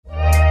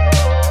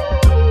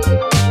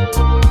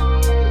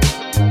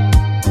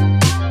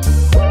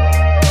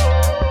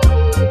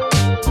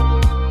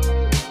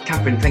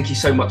you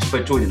so much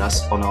for joining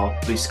us on our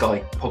Blue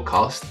Sky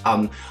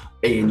podcast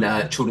in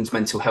Children's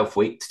Mental Health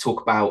Week to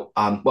talk about,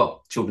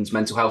 children's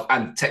mental health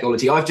and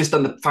technology. I've just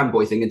done the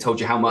fanboy thing and told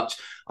you how much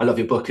I love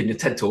your book and your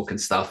TED Talk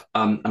and stuff.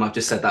 And I've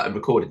just said that and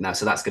recorded now,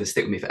 so that's going to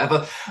stick with me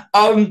forever.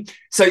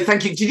 So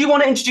thank you. Did you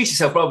want to introduce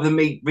yourself rather than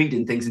me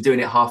reading things and doing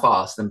it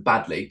half-assed and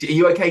badly? Are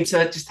you okay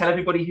to just tell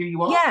everybody who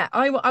you are? Yeah,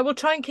 I will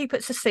try and keep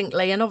it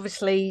succinctly. And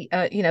obviously,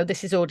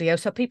 this is audio,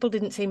 so people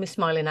didn't see me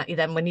smiling at you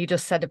then when you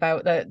just said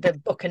about the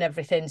book and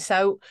everything.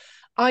 So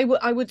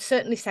I would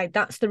certainly say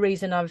that's the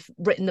reason I've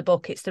written the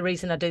book. It's the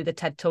reason I do the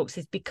TED Talks,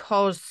 is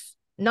because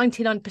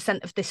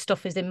 99% of this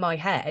stuff is in my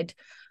head.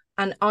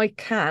 And I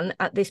can,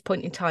 at this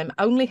point in time,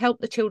 only help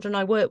the children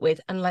I work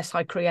with unless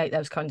I create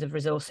those kinds of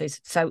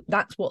resources. So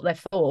that's what they're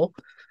for.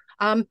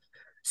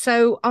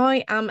 So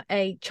I am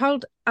a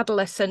child,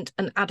 adolescent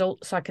and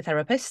adult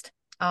psychotherapist.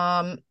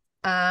 And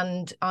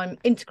I'm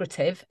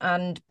integrative.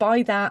 And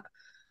by that,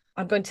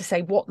 I'm going to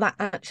say what that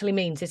actually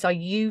means is I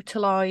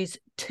utilize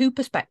two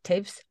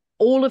perspectives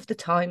all of the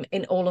time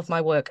in all of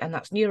my work, and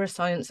that's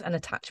neuroscience and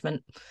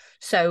attachment.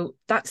 So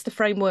that's the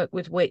framework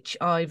with which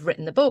I've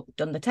written the book,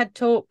 done the TED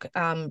Talk,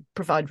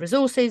 provide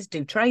resources,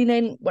 do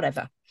training,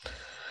 whatever.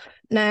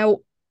 Now,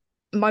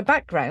 my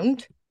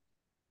background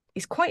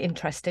is quite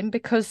interesting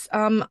because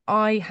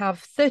I have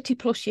 30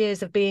 plus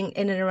years of being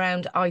in and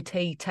around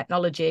IT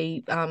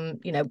technology.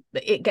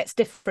 It gets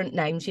different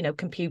names,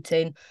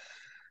 computing.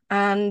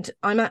 And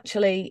I'm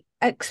actually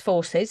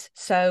ex-forces.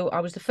 So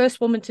I was the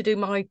first woman to do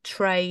my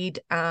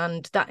trade,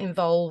 and that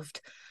involved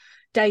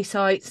day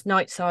sites,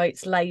 night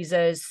sites,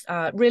 lasers,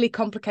 really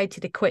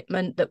complicated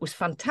equipment that was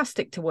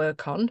fantastic to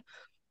work on.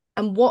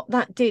 And what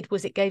that did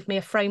was it gave me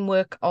a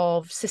framework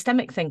of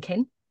systemic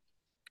thinking.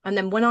 And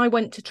then when I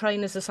went to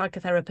train as a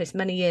psychotherapist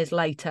many years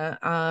later,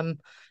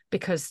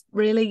 because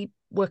really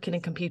working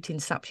in computing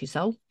saps your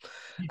soul,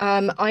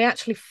 I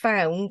actually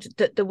found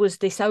that there was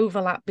this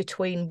overlap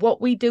between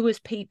what we do as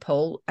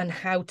people and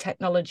how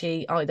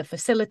technology either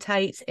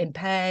facilitates,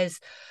 impairs,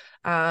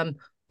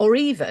 or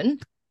even,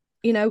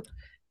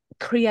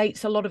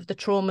 creates a lot of the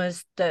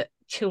traumas that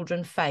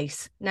children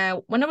face.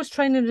 Now, when I was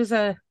training as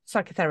a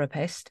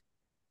psychotherapist,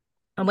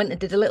 I went and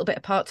did a little bit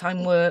of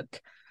part-time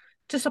work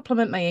to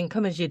supplement my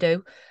income, as you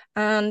do.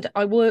 And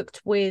I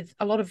worked with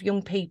a lot of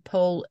young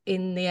people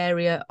in the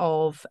area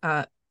of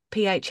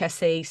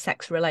PHSE,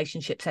 sex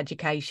relationships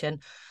education.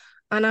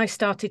 And I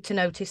started to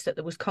notice that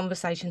there was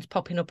conversations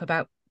popping up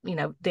about,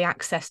 the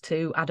access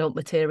to adult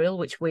material,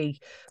 which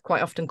we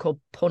quite often call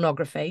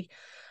pornography,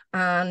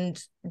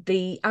 and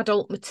the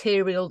adult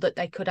material that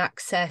they could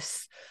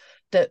access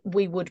that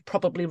we would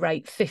probably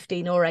rate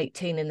 15 or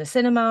 18 in the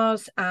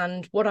cinemas.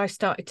 And what I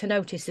started to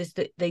notice is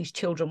that these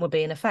children were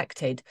being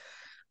affected.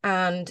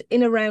 And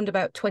in around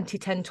about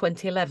 2010,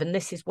 2011,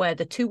 this is where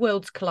the two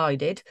worlds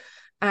collided,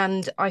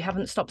 and I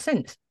haven't stopped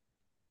since.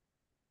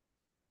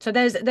 So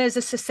there's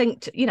a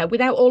succinct,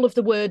 without all of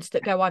the words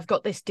that go, I've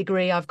got this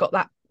degree, I've got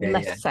that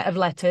set of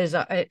letters.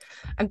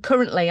 And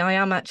currently I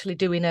am actually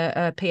doing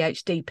a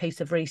PhD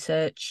piece of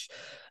research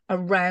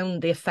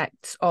around the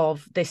effects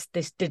of this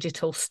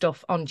digital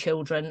stuff on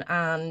children.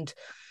 And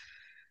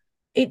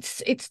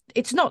it's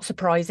not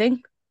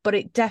surprising, but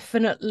it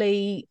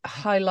definitely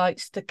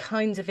highlights the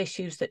kinds of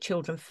issues that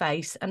children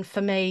face. And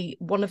for me,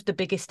 one of the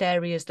biggest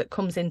areas that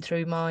comes in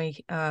through my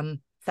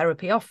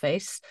therapy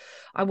office,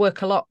 I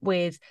work a lot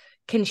with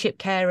kinship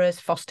carers,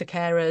 foster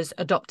carers,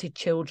 adopted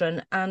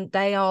children, and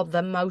they are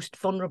the most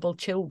vulnerable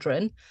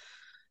children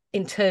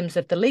in terms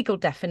of the legal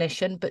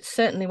definition, but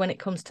certainly when it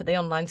comes to the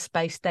online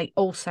space, they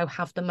also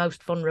have the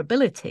most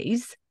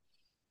vulnerabilities.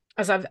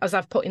 As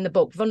I've put in the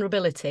book,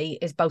 vulnerability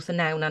is both a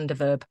noun and a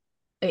verb,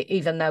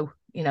 even though,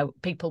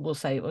 people will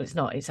say, well,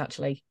 it's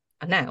actually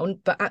a noun,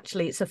 but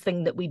actually it's a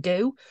thing that we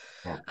do.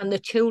 Yeah. And the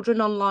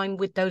children online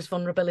with those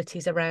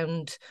vulnerabilities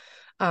around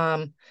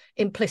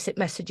implicit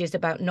messages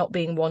about not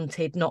being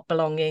wanted, not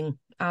belonging,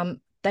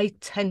 they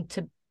tend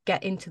to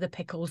get into the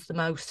pickles the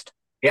most.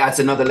 It adds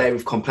another layer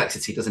of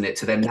complexity, doesn't it,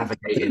 to them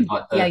navigating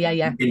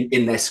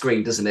in their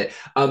screen, doesn't it?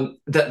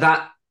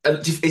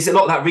 Is a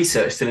lot of that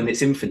research still in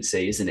its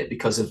infancy, isn't it?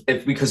 Because of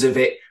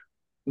it,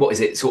 what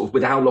is it? Sort of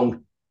with how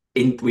long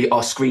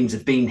our screens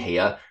have been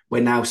here,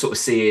 we're now sort of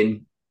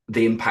seeing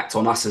the impact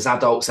on us as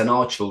adults and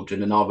our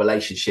children and our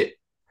relationship,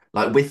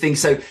 like with things.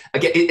 So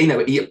again,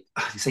 you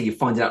say you're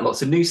finding out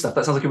lots of new stuff.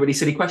 That sounds like a really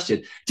silly question.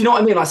 Do you know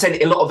what I mean? I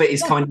said a lot of it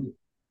is kind of,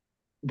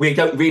 we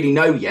don't really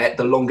know yet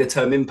the longer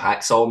term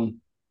impacts on.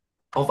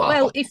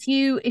 Well, if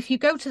you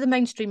go to the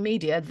mainstream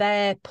media,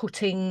 they're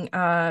putting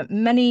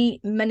many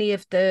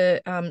of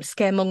the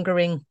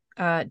scaremongering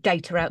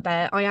data out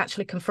there. I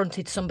actually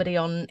confronted somebody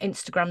on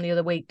Instagram the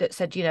other week that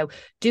said,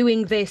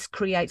 doing this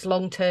creates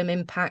long-term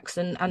impacts,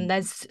 and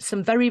there's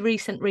some very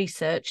recent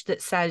research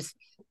that says,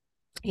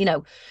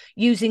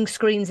 using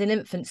screens in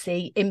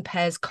infancy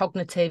impairs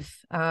cognitive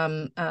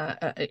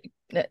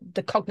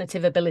the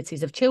cognitive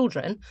abilities of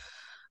children.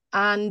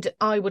 And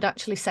I would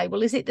actually say,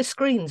 well, is it the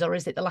screens or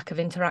is it the lack of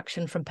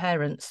interaction from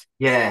parents?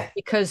 Yeah.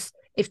 Because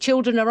if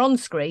children are on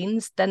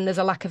screens, then there's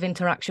a lack of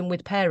interaction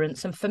with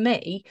parents. And for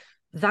me,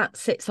 that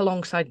sits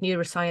alongside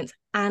neuroscience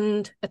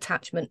and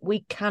attachment.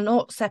 We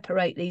cannot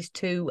separate these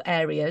two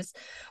areas.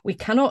 We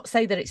cannot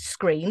say that it's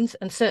screens,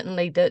 and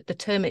certainly the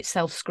term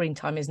itself, screen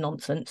time, is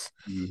nonsense.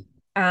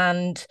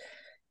 And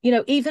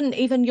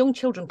even young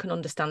children can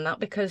understand that,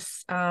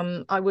 because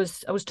I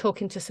was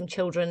talking to some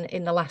children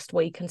in the last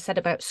week and said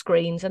about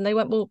screens, and they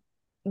went, well,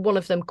 one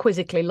of them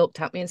quizzically looked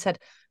at me and said,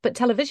 but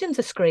televisions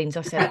are screens.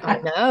 I said, I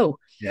know.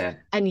 Yeah.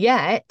 And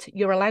yet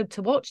you're allowed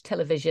to watch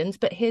televisions.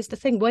 But here's the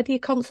thing, where do your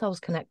consoles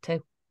connect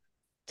to?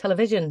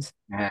 Televisions.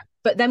 Yeah.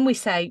 But then we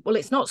say, well,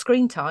 it's not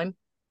screen time,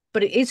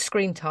 but it is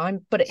screen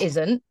time, but it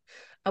isn't.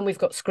 And we've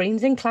got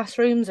screens in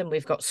classrooms, and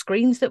we've got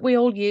screens that we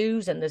all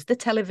use, and there's the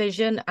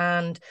television,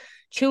 and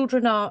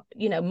children are,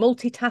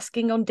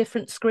 multitasking on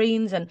different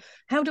screens. And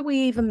how do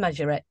we even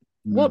measure it?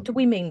 What do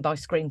we mean by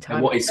screen time?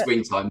 And what is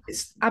screen time?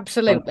 It's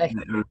absolutely.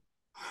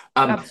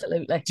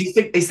 Absolutely. Do you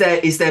think is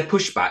there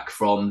pushback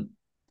from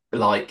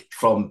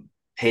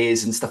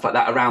peers and stuff like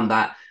that around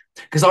that?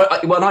 Because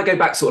when I go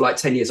back sort of like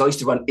 10 years, I used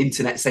to run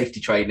internet safety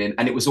training,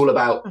 and it was all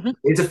about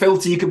here's a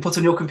filter you can put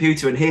on your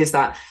computer, and here's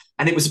that.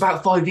 And it was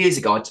about 5 years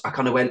ago, I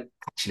kind of went,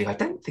 actually, I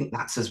don't think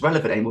that's as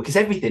relevant anymore, because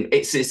everything,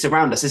 it's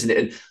around us, isn't it?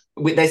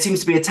 And there seems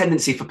to be a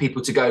tendency for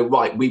people to go,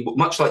 right, we,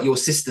 much like your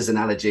sister's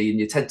analogy in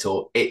your TED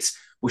talk, it's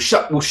we'll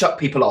shut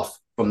people off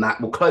from that,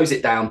 we'll close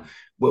it down,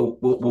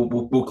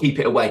 we'll keep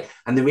it away.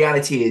 And the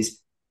reality is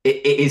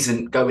it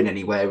isn't going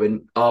anywhere.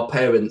 And our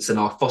parents and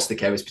our foster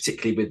carers,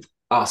 particularly with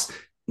us,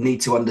 need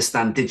to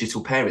understand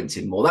digital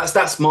parenting more.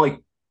 That's my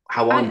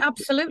how I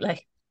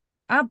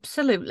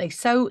absolutely.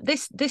 So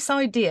this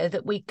idea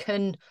that we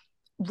can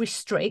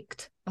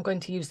restrict, I'm going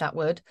to use that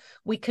word,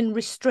 we can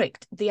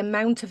restrict the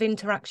amount of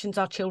interactions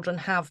our children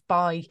have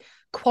by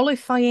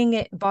qualifying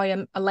it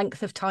by a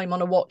length of time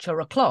on a watch or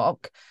a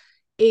clock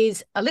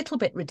is a little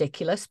bit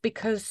ridiculous,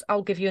 because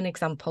I'll give you an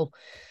example.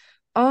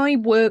 I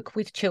work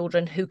with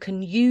children who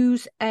can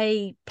use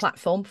a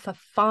platform for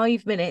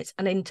 5 minutes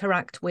and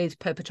interact with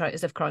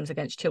perpetrators of crimes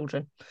against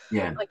children.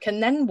 Yeah. I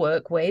can then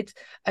work with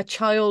a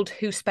child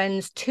who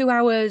spends 2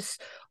 hours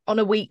on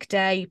a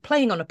weekday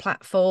playing on a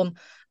platform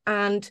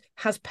and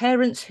has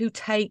parents who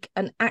take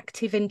an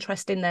active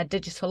interest in their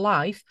digital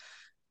life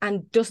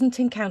and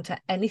doesn't encounter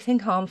anything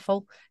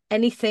harmful,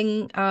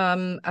 anything,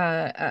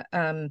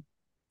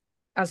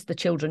 as the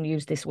children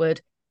use this word,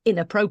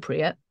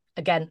 inappropriate.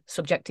 Again,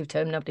 subjective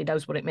term, nobody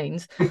knows what it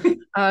means.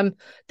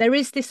 There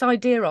is this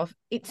idea of,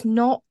 it's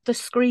not the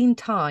screen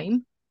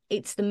time,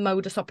 it's the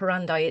modus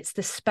operandi, it's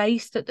the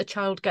space that the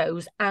child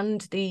goes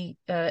and the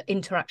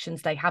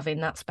interactions they have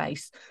in that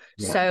space.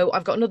 Yeah. So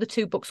I've got another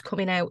 2 books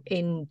coming out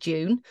in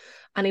June,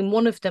 and in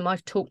one of them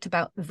I've talked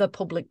about the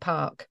public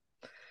park.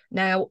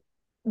 Now,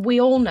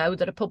 we all know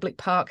that a public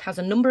park has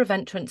a number of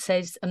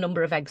entrances, a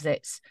number of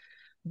exits.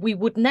 We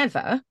would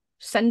never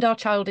send our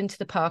child into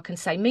the park and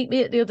say, meet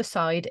me at the other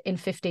side in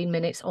 15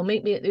 minutes or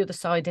meet me at the other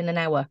side in an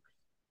hour.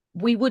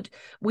 We would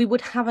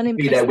have an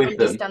implicit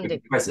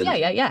understanding.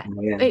 Yeah.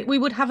 We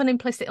would have an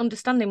implicit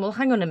understanding. Well,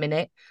 hang on a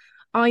minute.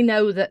 I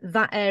know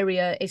that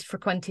area is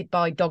frequented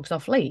by dogs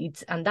off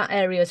leads, and that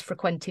area is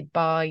frequented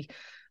by,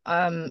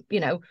 the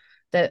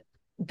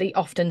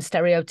often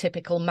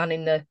stereotypical man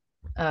in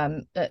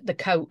the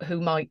coat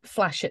who might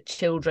flash at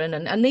children.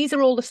 And these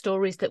are all the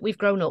stories that we've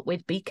grown up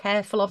with. Be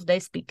careful of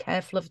this, be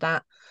careful of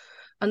that.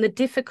 And the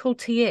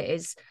difficulty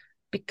is,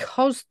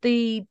 because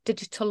the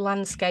digital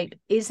landscape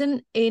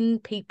isn't in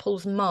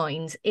people's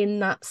minds in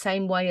that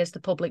same way as the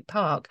public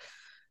park,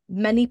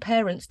 many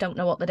parents don't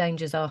know what the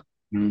dangers are.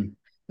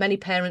 Many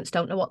parents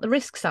don't know what the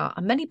risks are.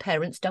 And many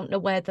parents don't know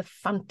where the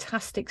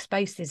fantastic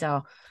spaces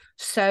are.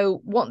 So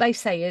what they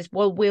say is,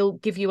 well, we'll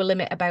give you a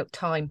limit about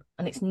time.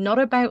 And it's not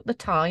about the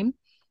time.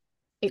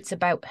 It's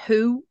about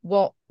who,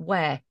 what,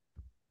 where.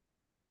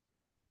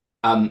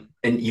 And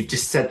you've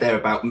just said there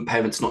about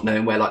parents not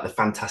knowing where like the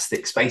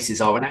fantastic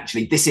spaces are. And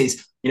actually this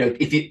is,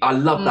 I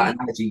love that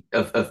analogy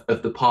of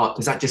the park,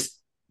 because I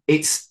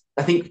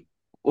think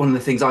one of the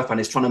things I find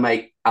is trying to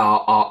make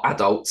our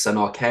adults and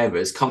our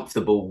carers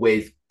comfortable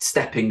with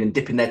stepping and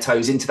dipping their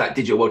toes into that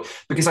digital world,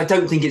 because I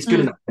don't think it's good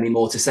enough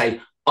anymore to say,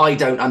 I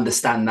don't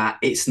understand that,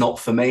 it's not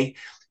for me.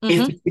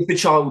 If a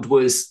child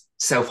was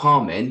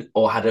self-harming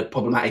or had a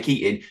problematic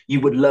eating, you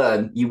would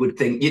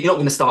think you're not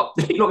going to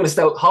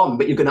start harming,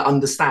 but you're going to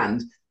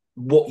understand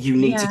what you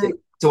need to do.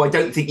 So I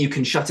don't think you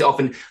can shut it off.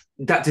 And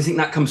do you think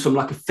that comes from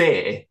like a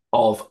fear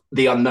of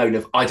the unknown,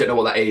 of I don't know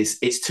what that is,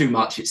 it's too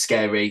much, it's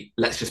scary,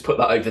 let's just put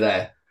that over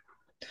there?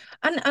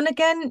 And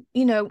again,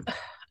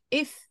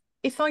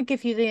 if I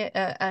give you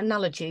the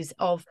analogies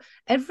of,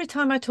 every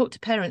time I talk to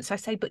parents, I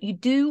say, but you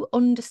do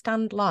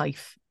understand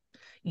life.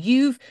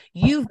 You've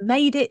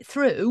made it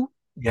through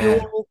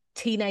your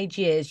teenage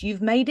years.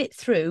 You've made it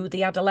through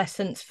the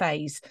adolescence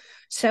phase.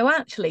 So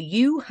actually,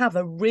 you have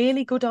a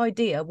really good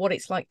idea what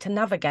it's like to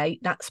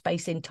navigate that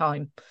space in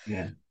time.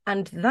 Yeah.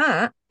 And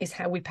that is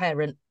how we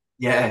parent.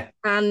 Yeah.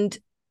 And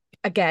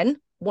again,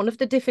 one of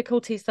the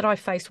difficulties that I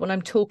face when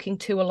I'm talking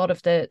to a lot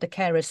of the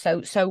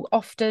carers, so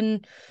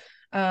often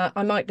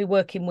I might be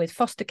working with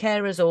foster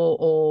carers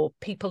or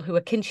people who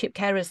are kinship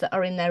carers that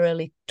are in their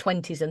early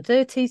 20s and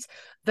 30s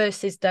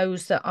versus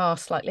those that are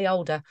slightly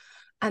older.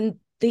 And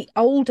the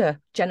older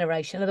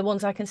generation are the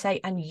ones I can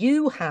say, and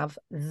you have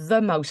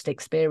the most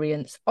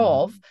experience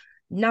of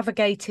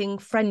navigating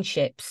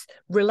friendships,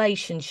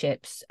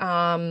 relationships,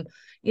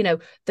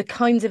 the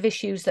kinds of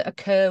issues that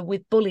occur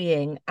with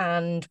bullying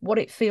and what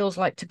it feels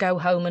like to go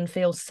home and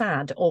feel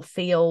sad or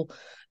feel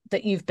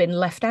that you've been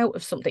left out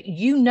of something.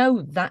 You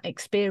know that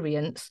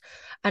experience,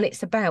 and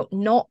it's about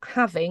not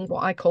having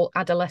what I call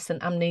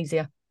adolescent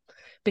amnesia.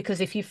 Because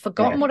if you've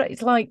forgotten what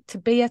it's like to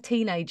be a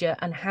teenager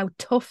and how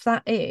tough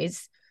that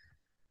is,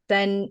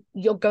 then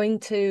you're going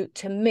to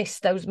miss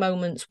those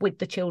moments with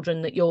the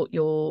children that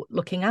you're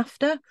looking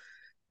after.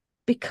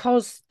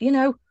 Because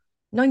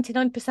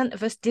 99%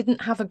 of us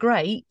didn't have a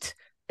great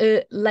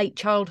late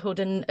childhood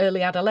and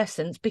early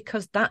adolescence,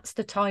 because that's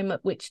the time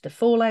at which the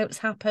fallouts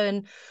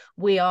happen.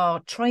 We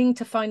are trying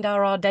to find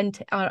our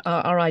identity.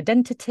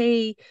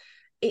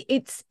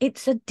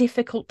 It's a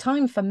difficult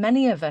time for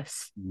many of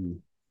us.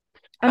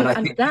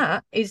 And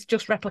that is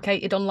just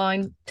replicated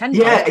online 10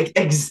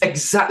 times.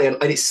 Exactly.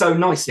 And it's so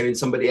nice hearing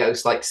somebody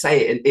else like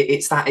say it. And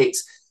it's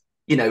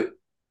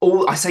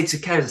all I say to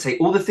carers, I say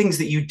all the things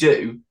that you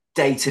do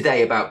day to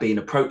day about being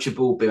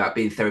approachable, about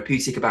being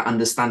therapeutic, about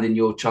understanding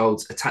your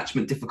child's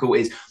attachment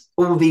difficulties,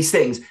 all these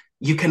things,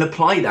 you can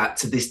apply that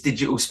to this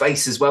digital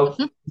space as well.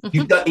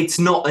 It's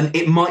not, and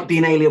it might be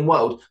an alien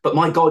world, but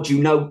my God,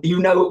 you know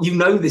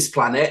this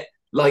planet.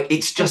 Like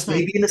it's just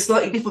maybe in a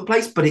slightly different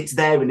place, but it's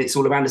there and it's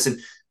all around us. And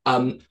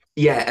and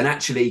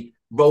actually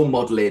role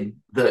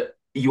modeling that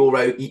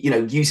you're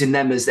using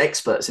them as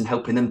experts and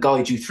helping them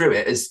guide you through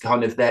it as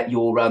kind of that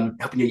you're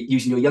helping you,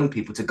 using your young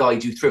people to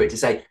guide you through it, to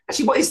say,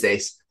 actually, what is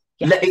this?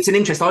 It's an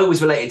interest. I always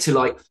related to,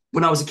 like,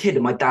 when I was a kid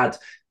and my dad,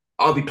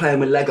 I'd be playing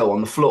with Lego on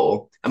the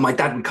floor and my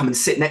dad would come and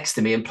sit next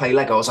to me and play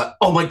Lego. I was like,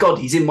 oh my God,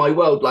 he's in my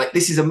world. Like,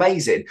 this is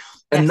amazing.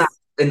 And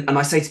and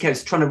I say to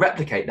kids, trying to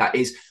replicate that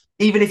is,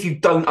 even if you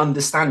don't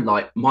understand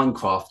like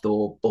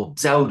Minecraft or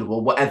Zelda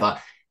or whatever,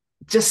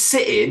 just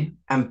sitting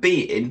and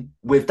being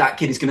with that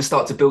kid is going to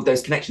start to build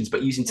those connections,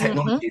 but using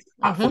technology as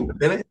a platform to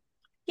do it.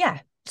 Yeah.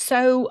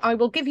 So I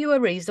will give you a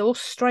resource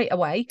straight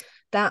away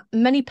that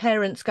many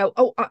parents go,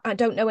 oh, I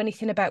don't know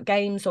anything about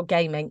games or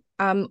gaming.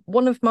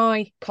 One of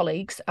my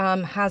colleagues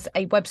has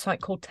a website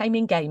called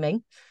Taming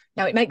Gaming.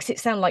 Now, it makes it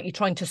sound like you're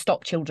trying to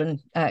stop children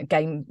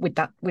game with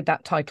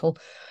that title,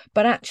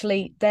 but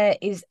actually there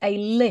is a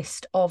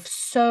list of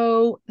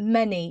so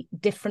many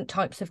different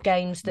types of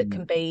games that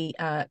can be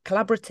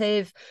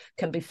collaborative,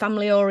 can be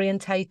family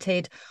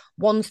orientated,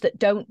 ones that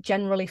don't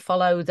generally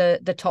follow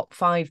the top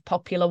 5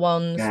 popular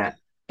ones. Yeah.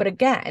 But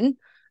again,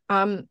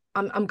 I'm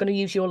going to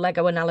use your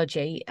Lego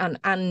analogy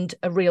and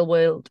a real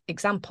world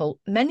example.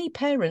 Many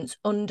parents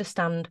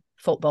understand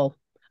football.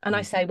 And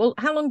I say, well,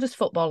 how long does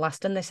football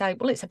last? And they say,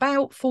 well, it's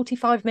about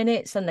 45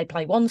 minutes, and they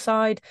play one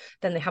side,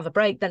 then they have a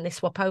break, then they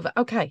swap over.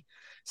 Okay,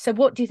 so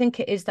what do you think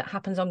it is that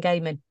happens on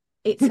gaming?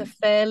 It's a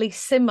fairly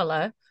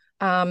similar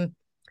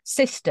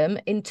system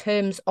in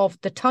terms of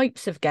the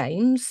types of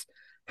games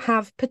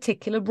have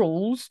particular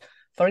rules.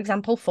 For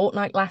example,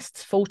 Fortnite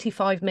lasts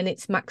 45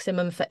 minutes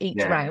maximum for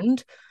each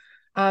round.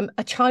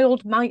 A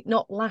child might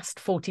not last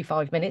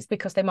 45 minutes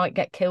because they might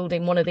get killed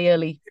in one of the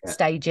early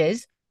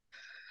stages.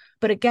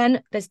 But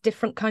again, there's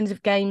different kinds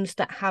of games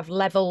that have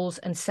levels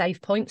and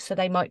save points. So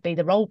they might be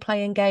the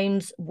role-playing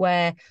games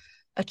where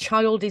a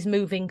child is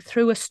moving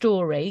through a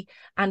story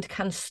and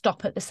can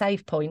stop at the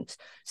save points.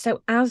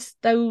 So as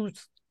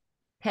those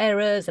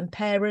carers and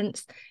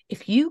parents,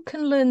 if you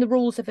can learn the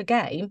rules of a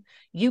game,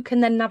 you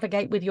can then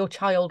navigate with your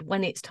child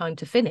when it's time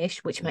to finish,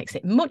 which makes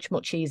it much,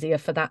 much easier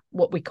for that,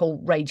 what we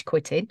call rage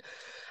quitting.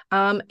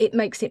 It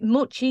makes it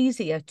much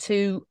easier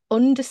to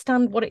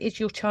understand what it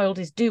is your child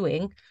is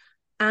doing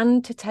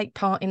and to take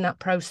part in that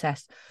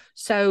process.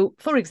 So,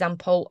 for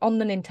example, on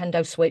the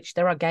Nintendo Switch,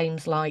 there are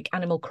games like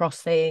Animal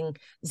Crossing,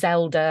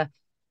 Zelda,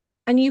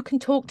 and you can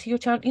talk to your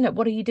child,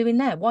 what are you doing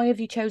there? Why have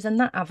you chosen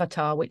that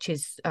avatar, which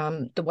is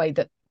the way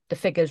that the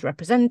figure's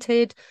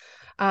represented?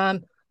 Why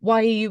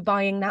are you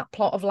buying that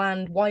plot of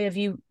land? Why have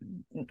you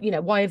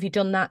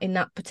done that in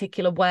that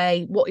particular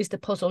way? What is the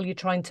puzzle you're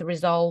trying to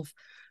resolve?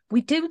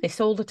 We do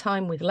this all the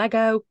time with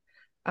Lego.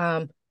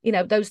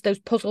 Those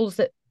puzzles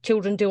that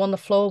children do on the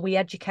floor, we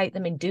educate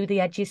them and do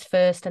the edges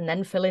first and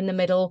then fill in the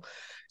middle.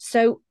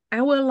 So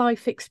our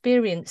life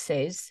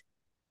experiences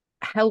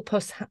help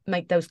us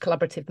make those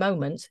collaborative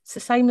moments. It's the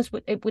same as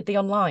with the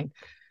online.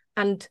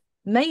 And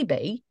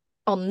maybe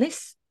on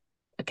this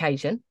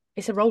occasion,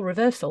 it's a role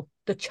reversal.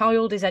 The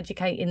child is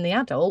educating the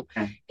adult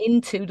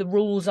into the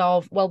rules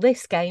of, well,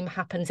 this game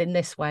happens in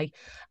this way.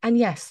 And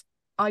yes,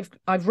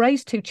 I've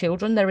raised 2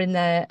 children. They're in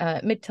their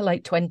mid to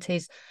late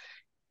 20s.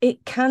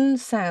 It can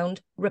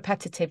sound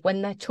repetitive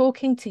when they're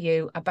talking to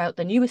you about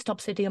the newest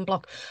obsidian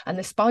block and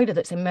the spider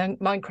that's in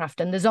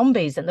Minecraft and the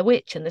zombies and the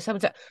witch and the so.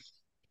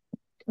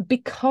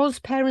 Because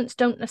parents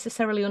don't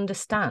necessarily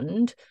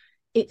understand,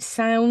 it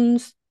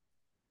sounds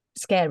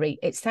scary.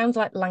 It sounds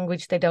like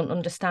language they don't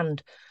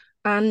understand.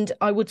 And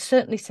I would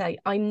certainly say,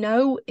 I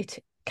know it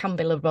can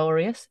be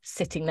laborious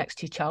sitting next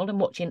to your child and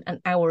watching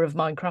an hour of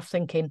Minecraft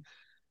thinking,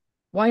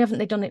 why haven't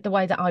they done it the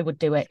way that I would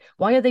do it?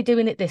 Why are they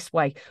doing it this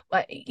way?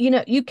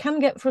 You can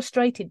get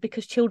frustrated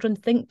because children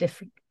think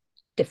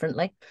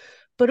differently,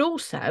 but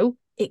also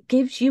it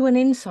gives you an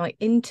insight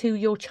into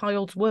your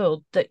child's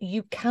world that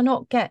you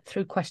cannot get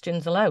through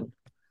questions alone.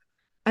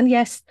 And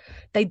yes,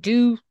 they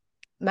do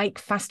make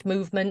fast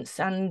movements,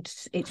 and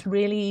it's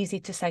really easy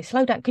to say,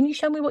 slow down. Can you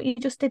show me what you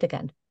just did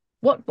again?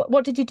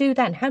 What did you do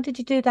then? How did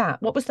you do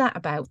that? What was that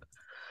about?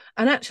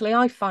 And actually,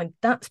 I find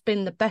that's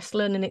been the best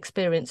learning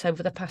experience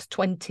over the past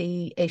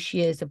 20-ish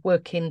years of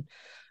working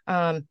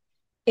in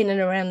and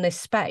around this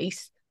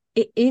space.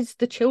 It is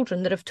the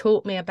children that have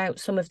taught me about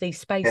some of these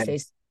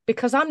spaces,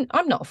 because I'm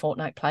not a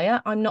Fortnite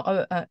player. I'm not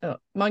a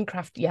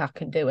Minecraft. Yeah, I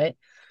can do it.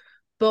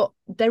 But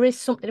there is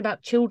something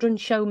about children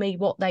show me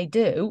what they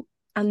do,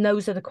 and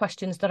those are the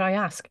questions that I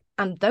ask.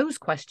 And those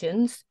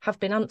questions have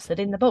been answered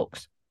in the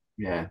books.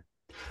 Yeah.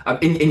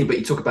 In your book,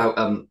 you talk about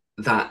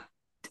that.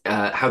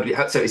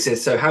 So it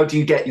says, so how do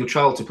you get your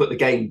child to put the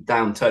game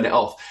down, turn it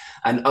off?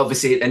 And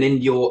obviously, and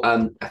in your,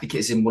 I think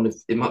it's in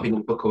it might be in a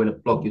book or in a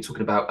blog, you're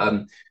talking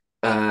about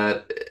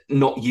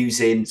not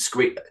using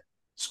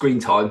screen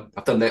time.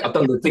 I've done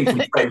the thing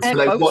from friends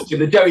for watching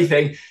the Joey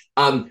thing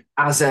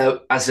as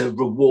a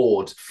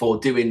reward for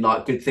doing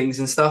like good things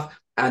and stuff.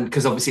 And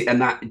because obviously,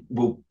 and that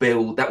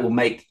will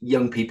make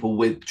young people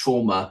with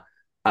trauma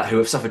who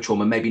have suffered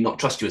trauma maybe not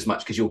trust you as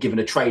much, because you're given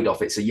a trade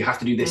off it. So you have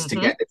to do this to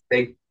get this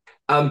thing.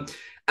 And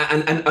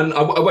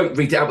I won't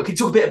read it out, but can you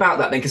talk a bit about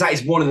that then? Because that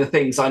is one of the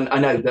things I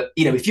know that,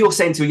 if you're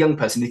saying to a young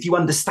person, if you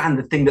understand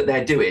the thing that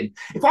they're doing,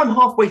 if I'm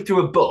halfway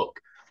through a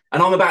book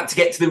and I'm about to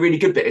get to the really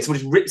good bit, and someone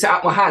just rips it out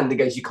of my hand and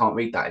goes, you can't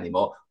read that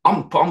anymore,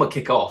 I'm going to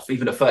kick off,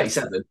 even at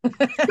 37.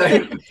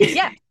 So,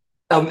 yeah.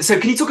 So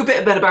can you talk a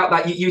bit about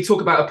that? You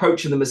talk about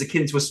approaching them as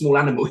akin to a small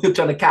animal you're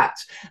trying to catch,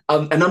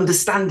 and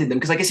understanding them.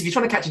 Because I guess if you're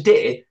trying to catch a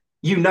deer,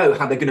 you know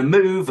how they're going to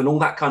move and all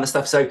that kind of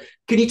stuff. So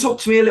can you talk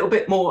to me a little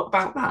bit more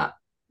about that?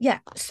 Yeah.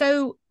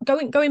 So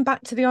going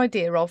back to the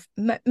idea of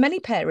many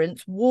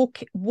parents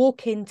walk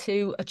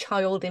into a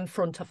child in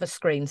front of a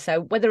screen.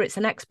 So whether it's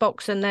an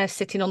Xbox and they're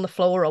sitting on the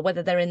floor, or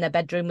whether they're in their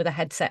bedroom with a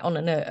headset on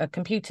and a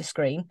computer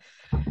screen,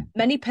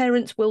 many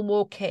parents will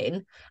walk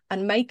in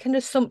and make an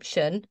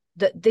assumption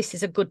that this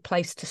is a good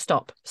place to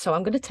stop. So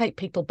I'm going to take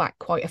people back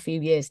quite a few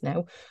years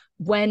now,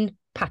 when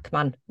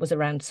Pac-Man was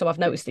around. So I've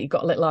noticed that you've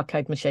got a little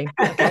arcade machine.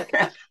 Okay.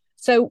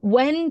 So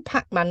when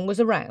Pac-Man was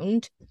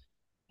around,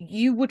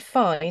 you would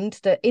find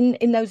that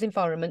in those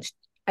environments,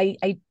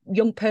 a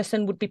young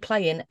person would be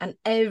playing and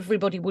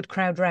everybody would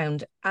crowd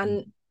round.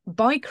 And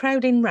by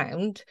crowding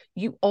round,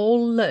 you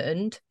all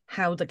learned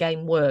how the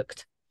game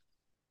worked.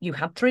 You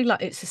had three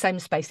lives. It's the same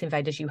as Space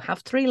Invaders. You have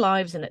 3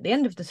 lives, and at the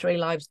end of the 3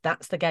 lives,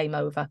 that's the game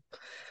over.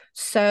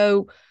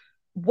 So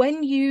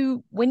when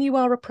you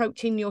are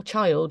approaching your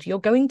child, you're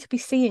going to be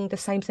seeing the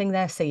same thing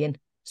they're seeing.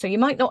 So you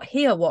might not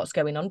hear what's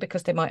going on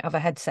because they might have a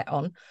headset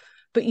on,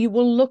 but you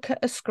will look at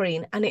a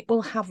screen and it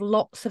will have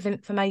lots of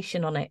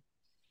information on it.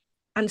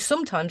 And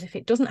sometimes if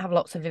it doesn't have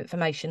lots of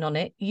information on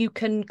it, you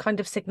can kind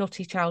of signal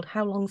to your child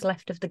how long's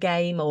left of the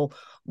game, or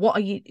what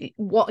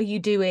are you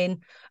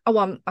doing? Oh,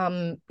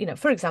 I'm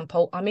for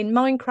example, I'm in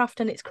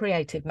Minecraft and it's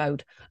creative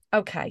mode.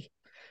 Okay.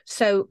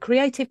 So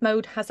creative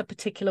mode has a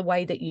particular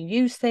way that you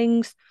use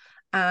things,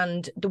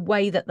 and the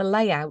way that the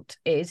layout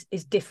is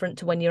different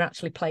to when you're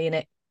actually playing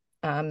it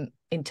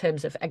in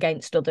terms of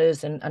against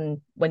others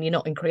and when you're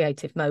not in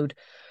creative mode.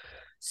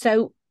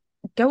 So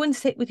go and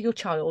sit with your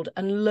child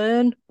and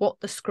learn what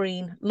the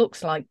screen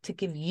looks like to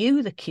give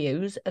you the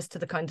cues as to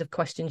the kinds of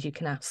questions you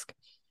can ask.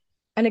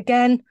 And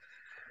again,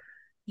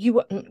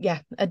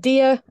 a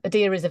deer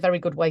is a very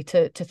good way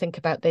to think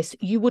about this.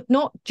 You would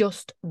not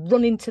just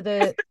run into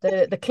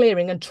the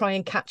clearing and try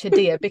and catch a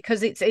deer,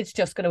 because it's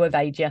just going to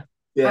evade you.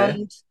 Yeah.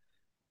 And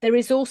there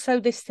is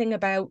also this thing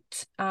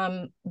about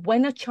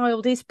when a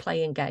child is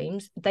playing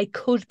games, they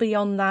could be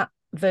on that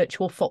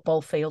virtual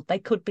football field. They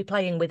could be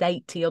playing with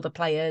 80 other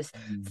players,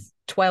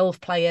 12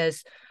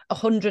 players,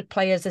 100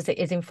 players as it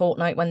is in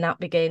Fortnite when that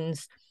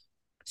begins.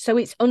 So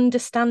it's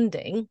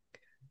understanding.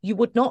 You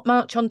would not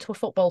march onto a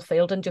football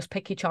field and just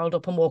pick your child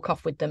up and walk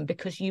off with them,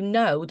 because you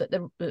know that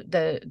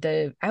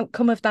the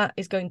outcome of that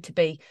is going to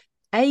be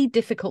A,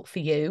 difficult for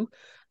you,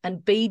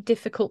 and B,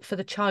 difficult for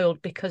the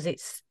child, because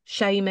it's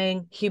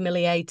shaming,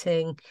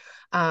 humiliating,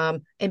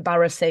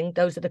 embarrassing.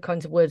 Those are the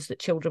kinds of words that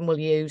children will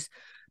use.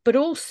 But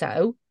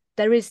also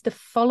there is the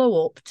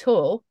follow-up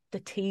to the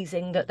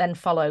teasing that then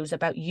follows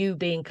about you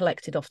being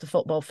collected off the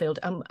football field.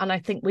 And I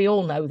think we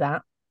all know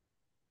that,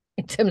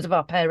 in terms of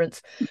our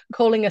parents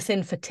calling us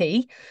in for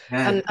tea.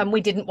 Yeah. And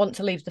we didn't want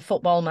to leave the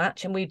football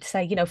match, and we'd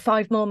say,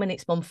 5 more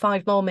minutes, Mum,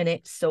 5 more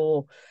minutes,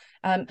 or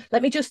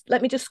let me just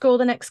score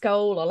the next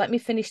goal, or let me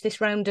finish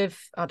this round of,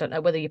 I don't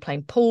know whether you're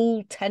playing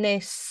pool,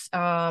 tennis,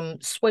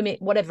 swimming,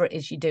 whatever it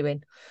is you're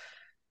doing.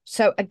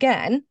 So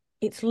again,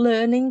 it's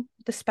learning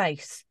the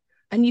space.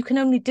 And you can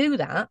only do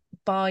that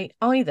by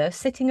either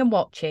sitting and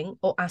watching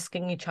or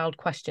asking your child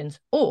questions,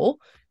 or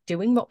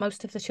doing what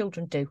most of the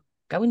children do.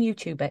 Go and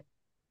YouTube it.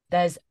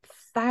 There's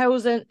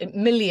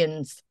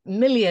millions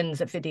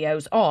of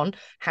videos on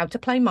how to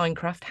play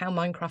Minecraft, how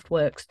Minecraft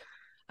works,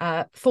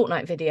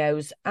 Fortnite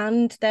videos,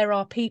 and there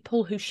are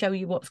people who show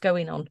you what's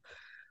going on.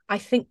 I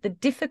think the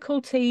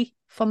difficulty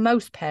for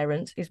most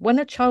parents is when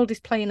a child is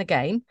playing a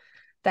game,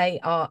 they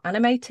are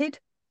animated,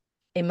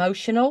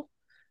 emotional,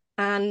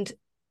 and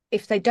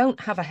if they don't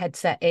have a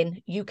headset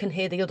in, you can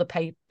hear the other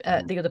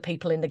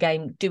people in the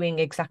game doing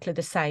exactly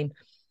the same.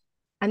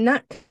 And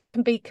that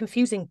can be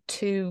confusing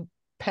to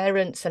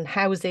parents and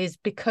houses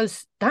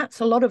because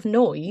that's a lot of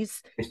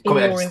noise in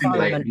your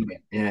environment.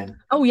 Yeah.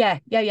 Oh, yeah.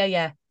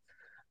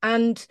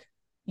 And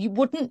you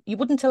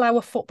wouldn't allow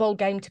a football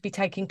game to be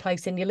taking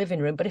place in your living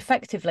room, but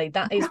effectively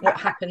that is what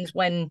happens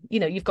when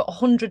you've got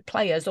 100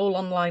 players all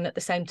online at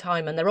the same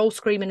time and they're all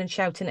screaming and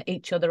shouting at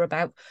each other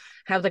about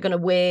how they're going to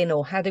win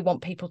or how they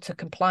want people to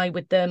comply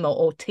with them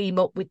or team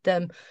up with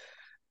them.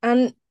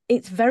 And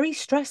it's very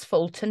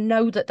stressful to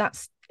know that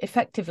that's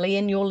effectively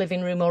in your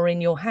living room or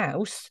in your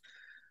house.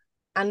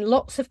 And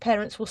lots of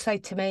parents will say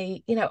to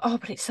me, oh,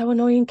 but it's so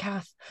annoying,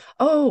 Kath.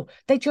 Oh,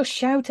 they just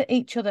shout at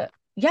each other.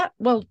 Yeah,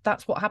 well,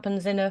 that's what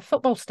happens in a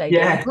football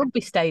stadium, a rugby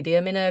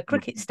stadium, in a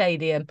cricket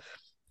stadium.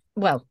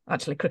 Well,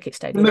 actually, cricket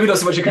stadium. Maybe not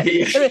so much a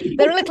cricket.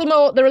 They're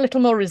a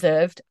little more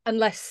reserved,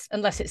 unless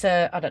it's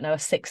a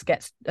 6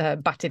 gets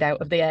batted out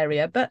of the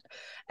area. But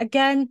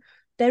again,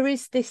 there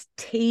is this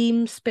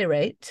team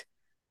spirit,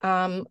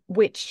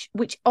 which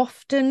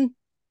often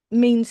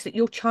means that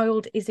your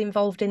child is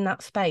involved in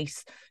that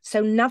space.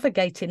 So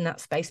navigating that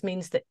space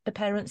means that the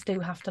parents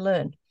do have to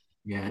learn.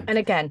 Yeah. And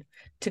again,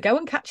 to go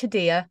and catch a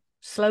deer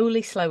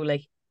slowly,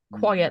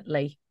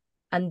 quietly,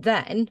 and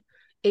then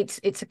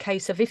it's a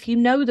case of if you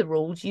know the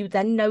rules, you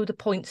then know the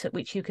points at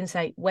which you can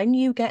say, when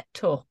you get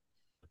to,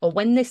 or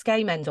when this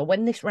game ends, or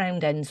when this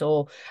round ends,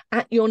 or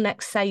at your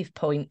next save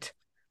point.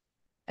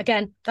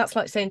 Again, that's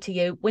like saying to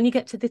you, when you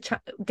get to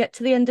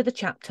the end of the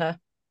chapter,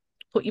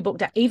 put your book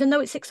down, even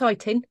though it's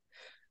exciting.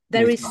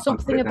 There's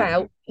something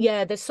about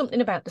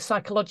the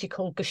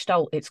psychological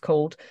gestalt, it's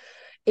called.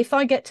 If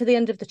I get to the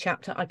end of the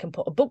chapter, I can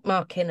put a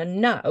bookmark in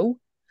and know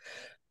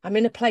I'm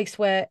in a place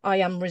where I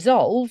am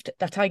resolved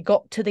that I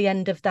got to the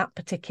end of that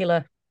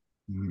particular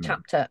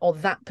chapter or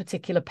that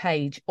particular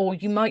page. Or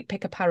you might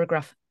pick a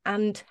paragraph.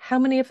 And how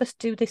many of us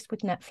do this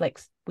with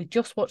Netflix? We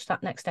just watch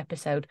that next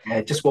episode.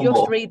 Yeah, just one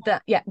more. Read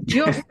that. Yeah,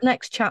 just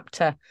next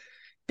chapter.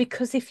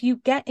 Because if you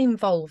get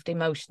involved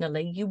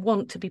emotionally, you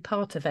want to be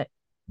part of it.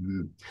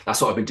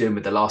 That's what I've been doing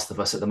with The Last of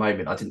Us at the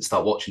moment. I didn't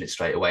start watching it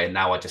straight away, and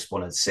now I just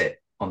want to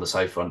sit on the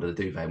sofa under the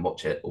duvet and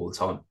watch it all the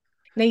time.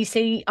 Now, you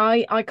see,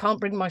 I can't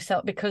bring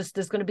myself, because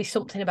there's going to be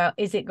something about,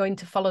 is it going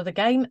to follow the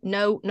game?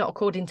 No, not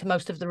according to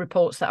most of the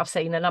reports that I've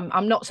seen. And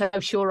I'm not so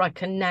sure I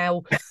can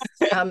now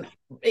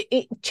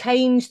it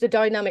change the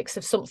dynamics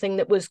of something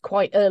that was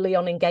quite early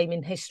on in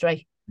gaming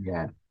history.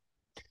 Yeah.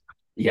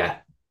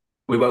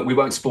 We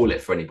won't spoil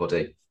it for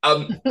anybody.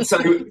 So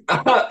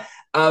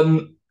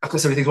of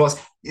course, everything was.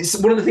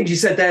 One of the things you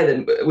said there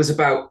then was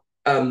about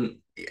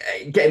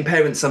getting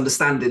parents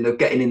understanding of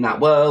getting in that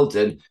world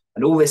and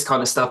all this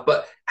kind of stuff.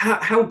 But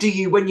how do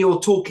you, when you're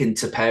talking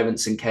to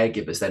parents and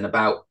caregivers then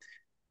about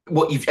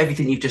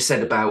everything you've just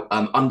said about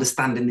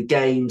understanding the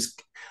games,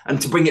 and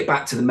to bring it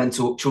back to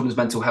the children's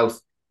mental health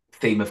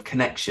theme of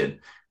connection,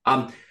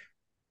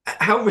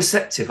 how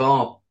receptive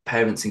are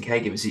parents and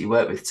caregivers that you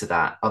work with to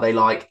that? Are they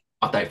like,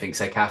 I don't think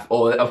so, Kath?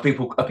 Or are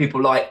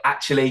people like,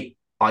 actually,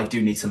 I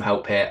do need some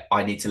help here,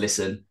 I need to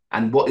listen?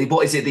 And what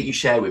is it that you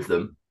share with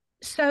them?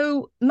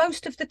 So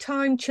most of the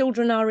time,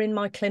 children are in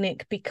my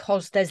clinic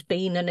because there's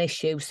been an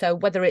issue. So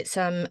whether it's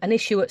an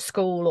issue at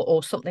school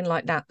or something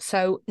like that.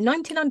 So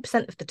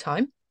 99% of the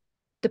time,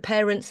 the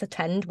parents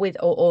attend with,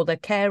 or the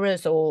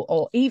carers,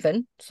 or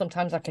even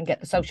sometimes I can get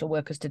the social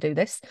workers to do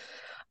this.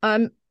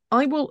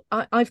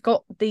 I've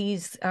got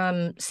these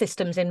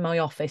systems in my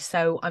office.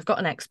 So I've got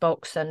an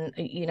Xbox, and,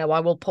 I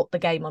will put the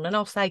game on and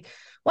I'll say,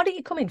 why don't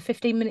you come in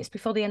 15 minutes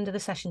before the end of the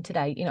session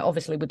today?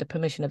 Obviously with the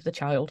permission of the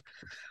child.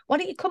 Why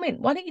don't you come in?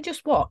 Why don't you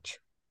just watch?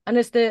 And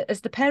as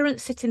the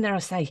parents sitting there, I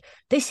say,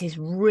 this is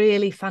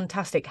really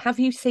fantastic. Have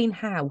you seen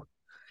how?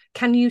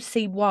 Can you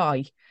see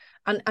why?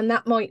 And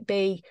that might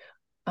be,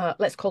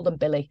 let's call them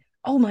Billy.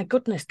 Oh my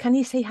goodness, can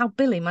you see how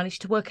Billy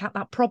managed to work out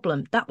that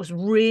problem? That was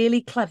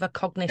really clever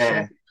cognition.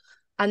 Yeah.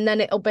 And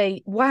then it'll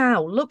be,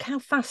 wow, look how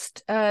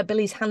fast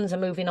Billy's hands are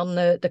moving on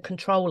the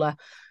controller.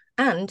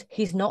 And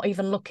he's not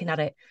even looking at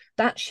it.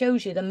 That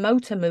shows you the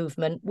motor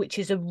movement, which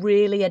is a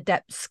really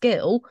adept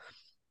skill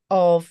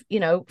of,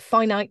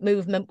 finite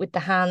movement with the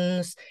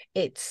hands.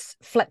 It's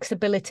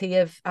flexibility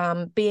of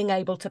being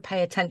able to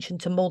pay attention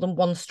to more than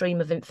one stream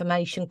of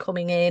information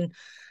coming in.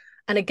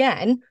 And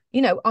again,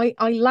 I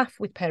laugh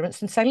with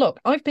parents and say, look,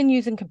 I've been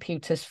using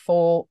computers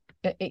for,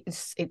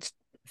 it's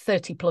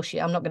 30 plus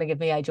years. I'm not going to give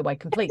my age away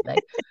completely,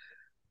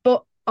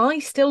 but I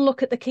still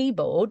look at the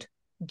keyboard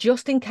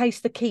just in case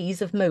the keys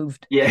have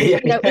moved. Yeah.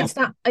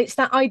 It's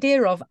that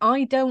idea of,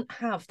 I don't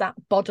have that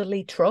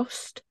bodily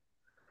trust.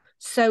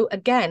 So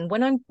again,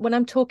 when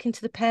I'm talking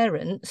to the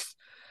parents,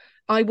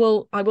 I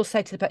will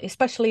say to the,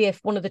 especially if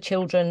one of the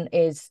children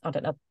is, I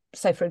don't know,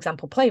 say for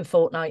example, playing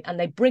Fortnite, and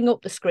they bring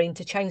up the screen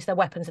to change their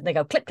weapons, and they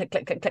go click, click,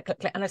 click, click, click, click,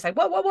 click, and I say,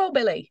 whoa, whoa, whoa,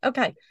 Billy,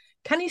 okay,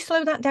 can you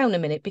slow that down a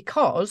minute,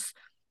 because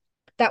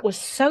that was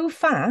so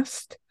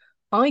fast,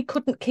 I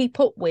couldn't keep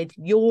up with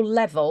your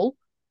level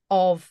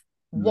of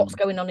what's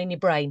going on in your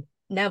brain.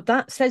 Now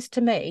that says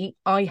to me,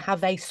 I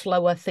have a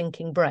slower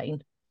thinking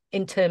brain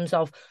in terms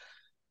of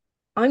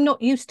I'm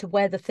not used to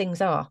where the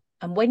things are.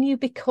 And when you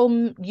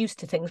become used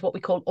to things, what we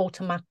call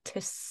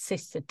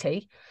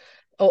automaticity,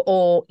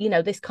 or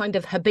this kind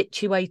of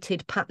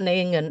habituated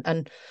patterning,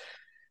 and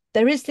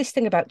there is this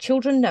thing about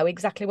children know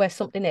exactly where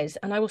something is.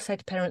 And I will say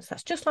to parents,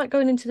 that's just like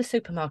going into the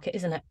supermarket,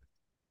 isn't it?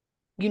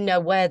 You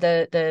know where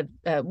the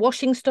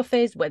washing stuff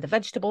is, where the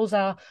vegetables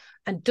are,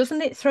 and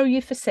doesn't it throw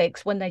you for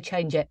six when they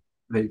change it?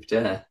 Moved,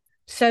 yeah.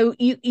 So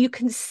you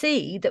can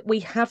see that we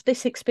have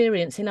this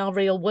experience in our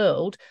real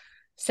world.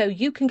 So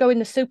you can go in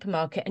the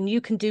supermarket and you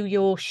can do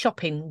your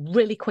shopping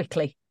really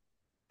quickly,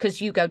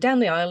 because you go down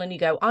the aisle and you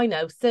go, I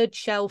know, third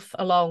shelf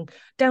along,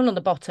 down on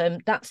the bottom,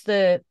 that's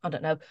the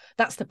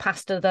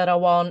pasta that I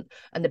want,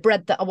 and the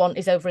bread that I want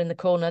is over in the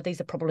corner. These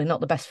are probably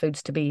not the best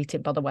foods to be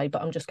eating, by the way,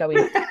 but I'm just going,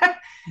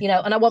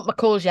 and I want my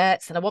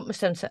courgettes and I want my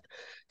sunset.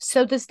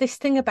 So there's this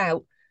thing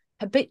about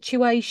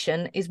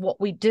habituation is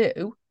what we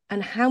do.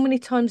 And how many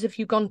times have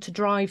you gone to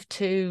drive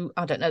to,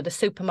 I don't know, the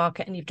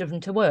supermarket and you've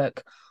driven to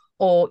work?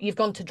 Or you've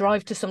gone to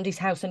drive to somebody's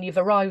house and you've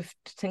arrived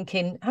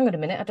thinking, hang on a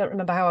minute, I don't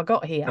remember how I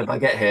got here. How did I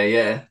get here?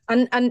 Yeah.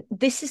 And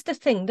this is the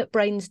thing that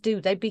brains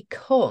do. They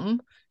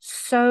become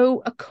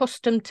so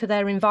accustomed to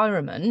their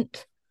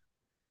environment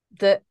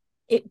that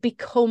it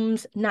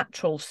becomes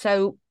natural.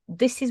 So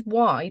this is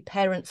why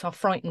parents are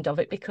frightened of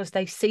it, because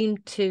they seem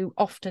to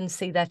often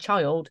see their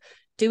child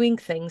doing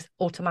things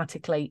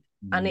automatically.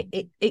 And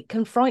it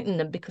can frighten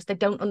them, because they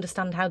don't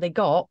understand how they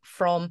got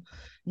from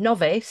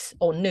novice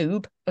or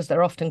noob, as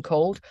they're often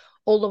called,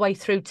 all the way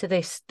through to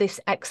this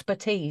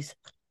expertise.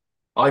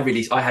 I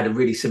had a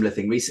really similar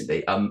thing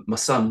recently. My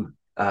son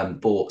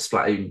bought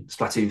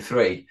Splatoon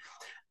 3,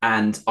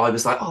 and I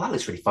was like, oh, that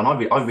looks really fun.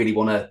 I really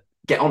want to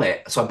get on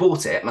it. So I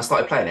bought it and I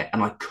started playing it,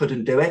 and I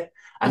couldn't do it.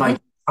 And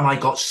I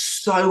got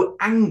so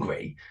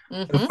angry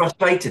and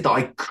frustrated that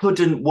I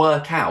couldn't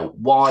work out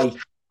why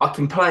I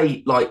can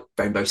play like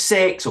Rainbow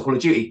Six or Call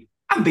of Duty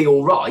and be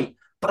all right,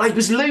 but I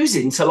was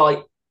losing to like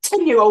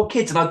 10-year-old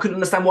kids, and I couldn't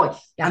understand why.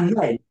 Yeah. And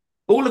then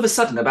all of a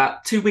sudden,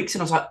 about 2 weeks in,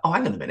 I was like, oh,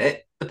 hang on a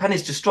minute, the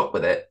penny's just dropped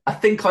with it. I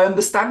think I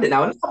understand it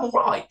now, and I'm all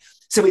right.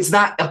 So it's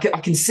that I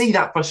can see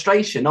that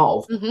frustration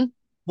of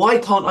why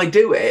can't I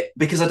do it?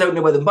 Because I don't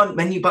know where the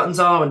menu buttons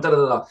are and da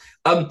da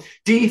da.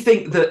 Do you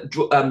think that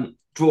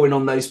drawing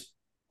on those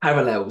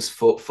parallels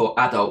for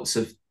adults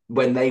of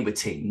when they were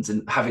teens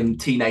and having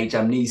teenage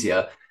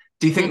amnesia,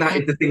 do you think that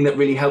is the thing that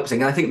really helps?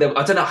 And I think that,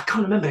 I don't know, I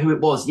can't remember who it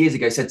was years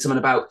ago said something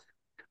about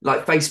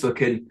like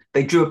Facebook, and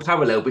they drew a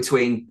parallel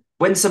between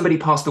when somebody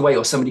passed away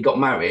or somebody got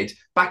married.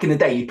 Back in the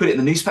day, you put it in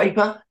the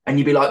newspaper and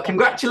you'd be like,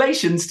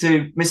 congratulations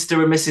to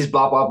Mr. and Mrs.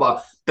 blah, blah,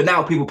 blah. But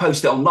now people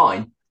post it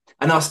online,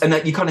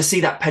 and you kind of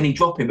see that penny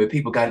dropping with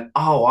people going,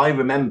 oh, I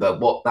remember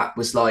what that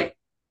was like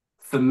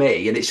for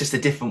me. And it's just a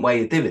different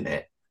way of doing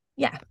it.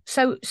 Yeah.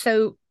 So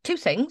two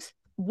things.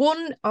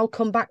 One, I'll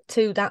come back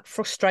to that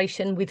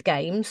frustration with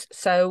games.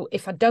 So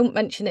if I don't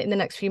mention it in the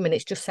next few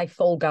minutes, just say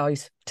Fall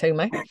Guys to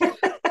me.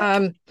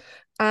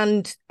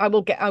 And I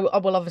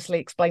will obviously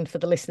explain for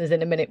the listeners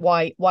in a minute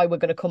why we're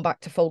going to come back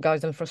to Fall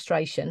Guys and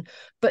frustration.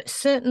 But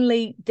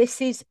certainly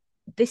this is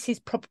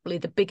probably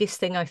the biggest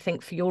thing, I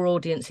think, for your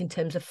audience in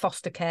terms of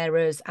foster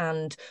carers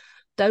and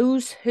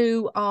those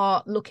who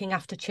are looking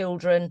after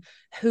children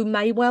who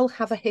may well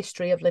have a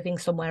history of living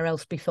somewhere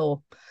else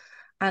before.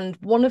 And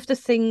one of the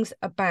things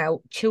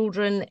about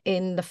children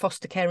in the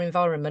foster care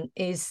environment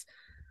is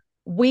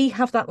we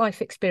have that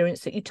life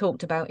experience that you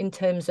talked about in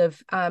terms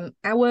of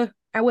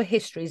our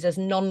histories as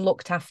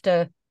non-looked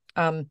after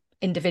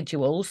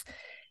individuals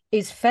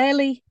is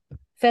fairly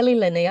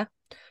linear.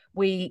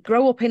 We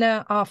grow up in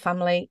our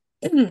family,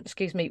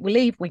 excuse me, we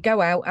leave, we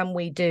go out and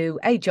we do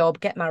a job,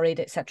 get married,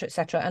 etc.,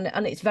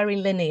 and it's very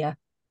linear.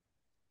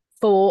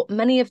 For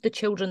many of the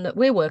children that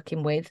we're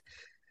working with,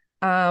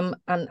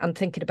 and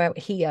thinking about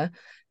here,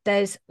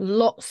 there's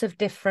lots of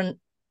different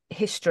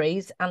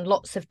histories and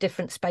lots of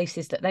different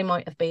spaces that they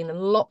might have been, and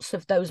lots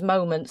of those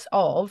moments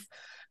of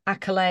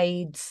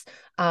accolades,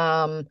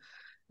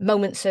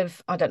 moments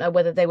of, I don't know,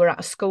 whether they were at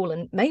a school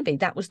and maybe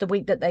that was the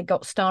week that they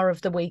got Star of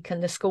the Week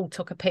and the school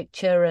took a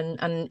picture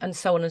and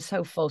so on and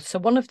so forth. So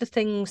one of the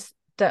things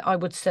that I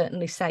would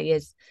certainly say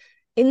is,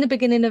 in the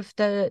beginning of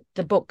the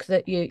book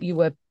that you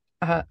were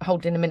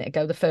holding a minute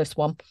ago, the first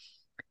one,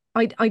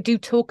 I do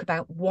talk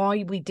about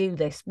why we do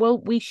this. Well,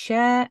 we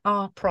share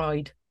our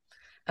pride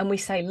and we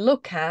say,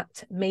 look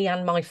at me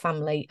and my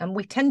family. And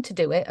we tend to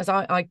do it, as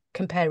I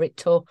compare it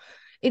to,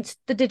 it's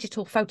the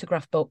digital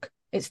photograph book.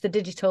 It's the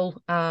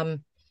digital, the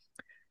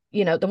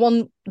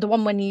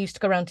one when you used to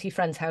go around to your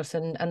friend's house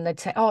and they'd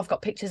say, oh, I've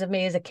got pictures of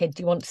me as a kid.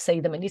 Do you want to see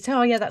them? And you'd say,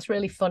 oh, yeah, that's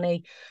really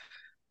funny.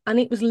 And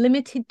it was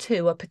limited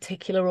to a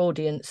particular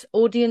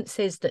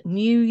audiences that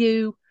knew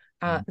you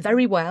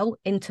very well,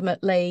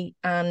 intimately,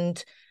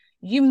 and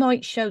you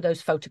might show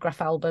those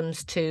photograph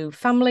albums to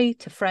family,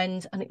 to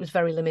friends, and it was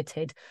very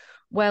limited.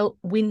 Well,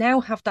 we now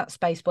have that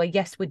space where,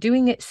 yes, we're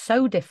doing it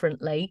so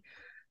differently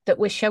that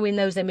we're showing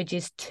those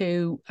images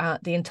to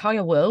the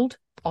entire world,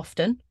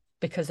 often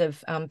because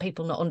of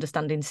people not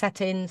understanding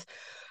settings,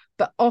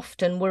 but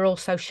often we're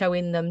also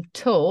showing them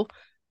to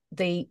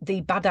the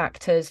bad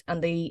actors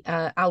and the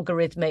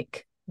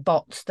algorithmic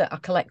bots that are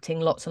collecting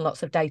lots and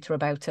lots of data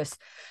about us.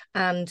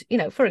 And, you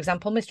know, for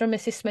example, Mr. and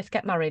Mrs. Smith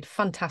get married,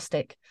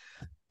 fantastic.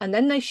 And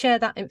then they share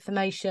that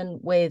information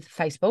with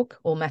Facebook,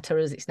 or Meta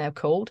as it's now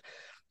called,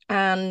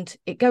 and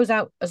it goes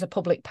out as a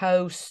public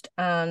post.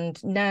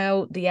 And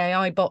now the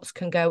AI bots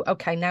can go,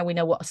 okay, now we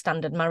know what a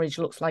standard marriage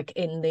looks like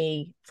in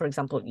the, for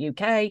example,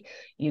 UK,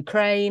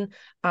 Ukraine,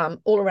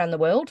 all around the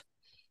world.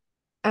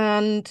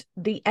 And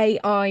the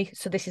AI,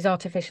 so this is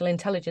artificial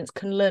intelligence,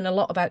 can learn a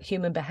lot about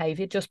human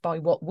behavior just by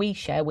what we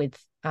share with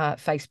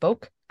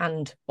Facebook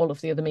and all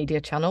of the other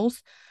media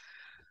channels.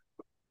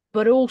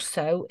 But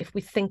also, if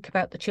we think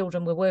about the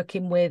children we're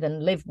working with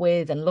and live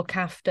with and look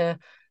after,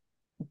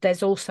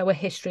 there's also a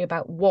history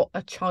about what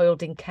a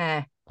child in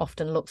care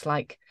often looks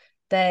like.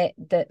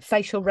 The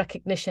facial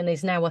recognition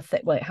is now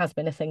well, it has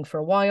been a thing for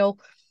a while.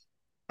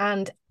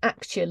 And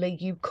actually,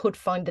 you could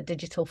find the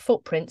digital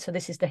footprint. So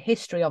this is the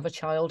history of a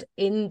child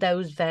in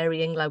those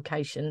varying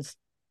locations.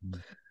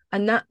 Mm.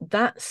 And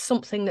that's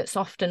something that's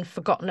often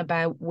forgotten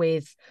about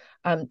with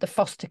the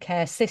foster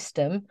care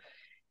system,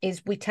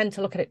 is we tend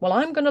to look at it, well,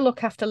 I'm going to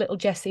look after little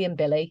Jessie and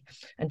Billy,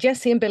 and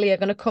Jessie and Billy are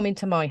going to come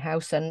into my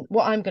house. And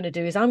what I'm going to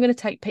do is I'm going to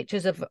take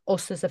pictures of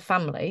us as a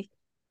family.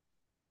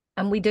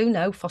 And we do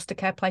know foster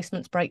care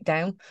placements break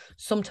down.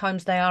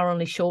 Sometimes they are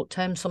only short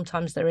term,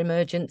 sometimes they're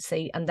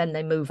emergency, and then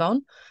they move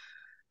on.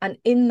 And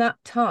in that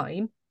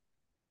time,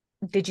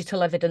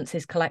 digital evidence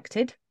is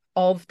collected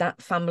of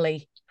that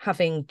family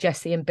having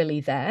Jessie and Billy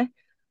there.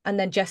 And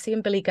then Jessie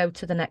and Billy go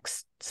to the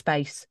next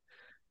space.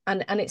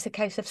 And it's a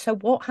case of, so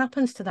what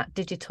happens to that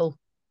digital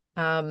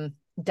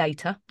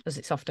data, as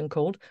it's often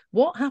called?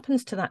 What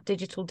happens to that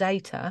digital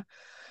data?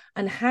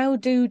 And how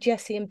do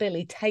Jessie and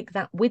Billy take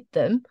that with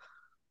them?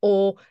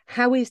 Or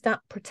how is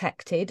that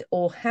protected?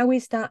 Or how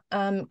is that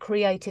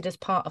created as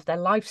part of their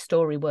life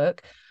story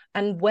work?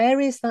 And where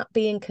is that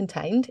being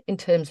contained in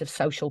terms of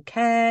social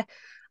care,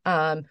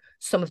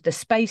 some of the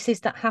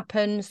spaces that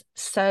happens?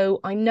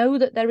 So I know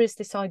that there is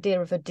this idea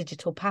of a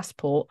digital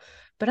passport,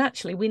 but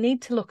actually we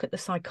need to look at the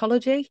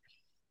psychology,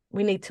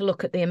 we need to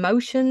look at the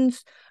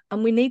emotions,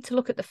 and we need to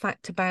look at the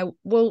fact about,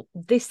 well,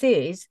 this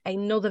is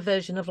another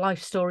version of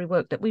life story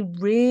work that we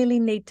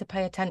really need to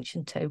pay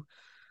attention to.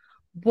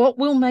 What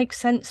will make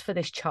sense for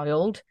this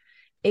child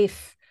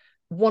if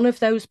one of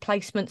those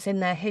placements in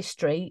their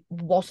history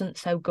wasn't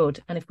so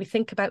good? And if we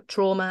think about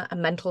trauma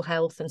and mental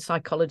health and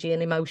psychology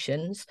and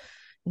emotions,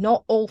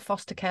 not all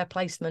foster care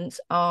placements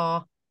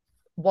are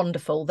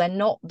wonderful. They're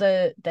not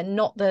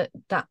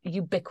that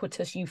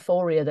ubiquitous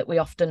euphoria that we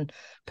often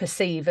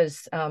perceive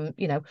as,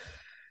 you know.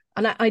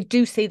 And I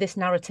do see this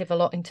narrative a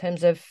lot in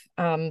terms of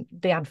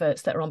the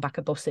adverts that are on back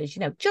of buses.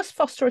 You know, just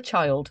foster a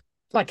child,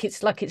 like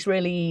it's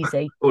really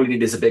easy. All you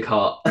need is a big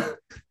heart.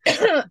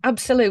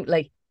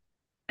 Absolutely.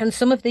 And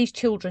some of these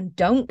children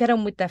don't get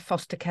on with their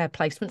foster care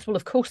placements. Well,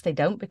 of course they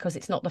don't, because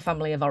it's not the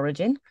family of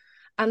origin.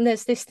 And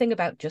there's this thing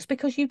about, just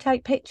because you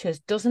take pictures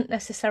doesn't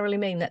necessarily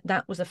mean that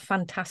that was a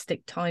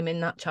fantastic time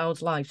in that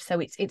child's life. So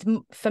it's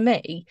for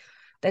me,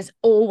 there's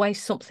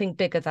always something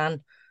bigger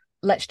than,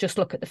 let's just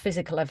look at the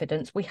physical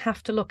evidence. We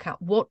have to look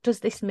at, what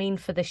does this mean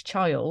for this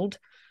child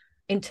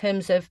in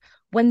terms of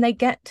when they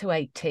get to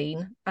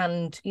 18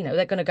 and, you know,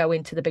 they're going to go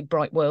into the big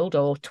bright world,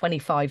 or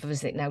 25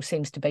 as it now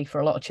seems to be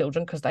for a lot of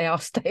children, because they are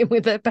staying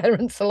with their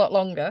parents a lot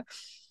longer.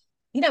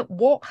 You know,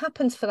 what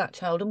happens for that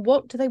child, and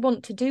what do they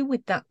want to do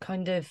with that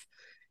kind of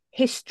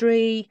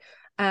history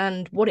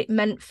and what it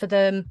meant for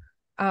them?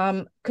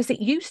 Because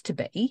it used to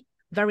be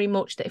very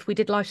much that if we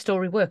did life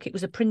story work, it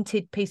was a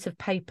printed piece of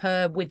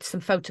paper with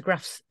some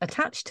photographs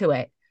attached to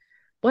it.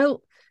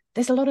 Well,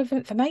 there's a lot of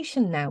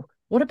information now.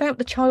 What about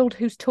the child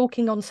who's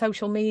talking on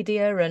social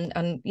media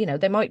and you know,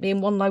 they might be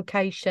in one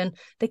location.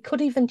 They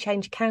could even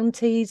change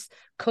counties,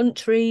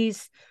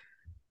 countries.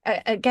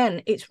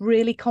 Again, it's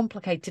really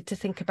complicated to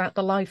think about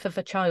the life of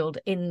a child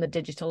in the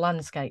digital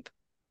landscape.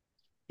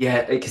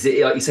 Yeah, because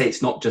like you say,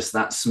 it's not just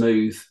that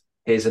smooth.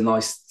 Here's a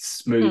nice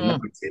smooth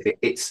narrative.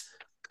 It's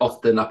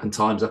often up and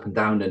times, up and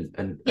down,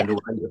 and all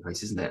over the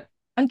place, isn't it?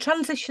 And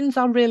transitions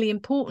are really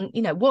important.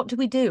 You know, what do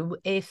we do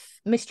if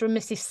Mr. and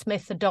Mrs.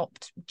 Smith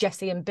adopt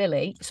Jessie and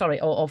Billy,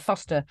 or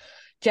foster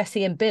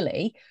Jessie and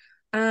Billy,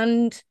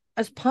 and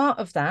as part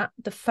of that,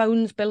 the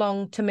phones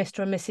belong to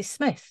Mr. and Mrs.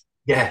 Smith?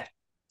 Yeah.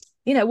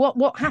 You know,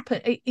 what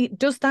happened?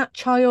 Does that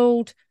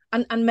child,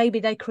 and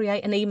maybe they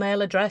create an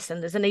email address,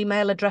 and there's an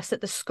email address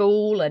at the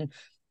school, and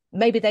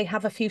maybe they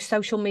have a few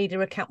social media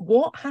accounts.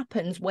 What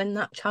happens when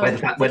that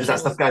child where does that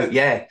stuff go?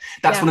 Yeah,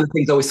 that's one of the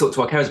things I always talk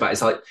to our carers about.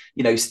 It's like,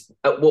 you know,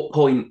 at what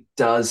point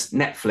does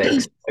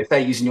Netflix, if they're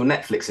using your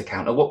Netflix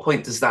account, at what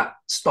point does that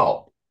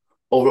stop?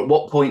 Or at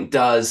what point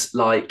does,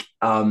 like,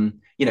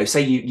 you know,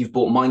 say you've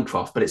bought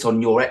Minecraft, but it's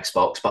on your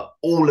Xbox, but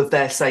all of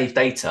their saved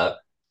data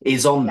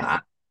is on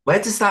that. Where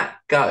does that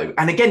go?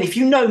 And again, if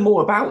you know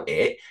more about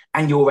it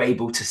and you're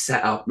able to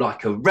set up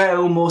like a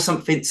realm or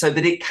something so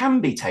that it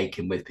can be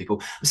taken with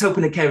people. I was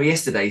helping a carer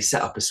yesterday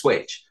set up a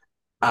Switch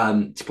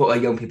to put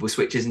her young people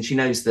Switches, and she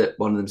knows that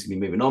one of them's going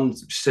to be moving on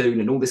soon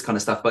and all this kind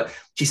of stuff. But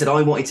she said,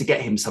 I wanted to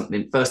get him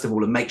something, first of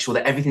all, and make sure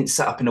that everything's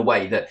set up in a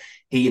way that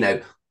he, you know,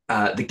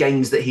 the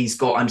games that he's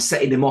got, I'm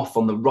setting him off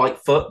on the right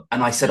foot.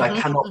 And I said, I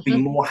cannot be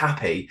more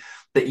happy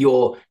that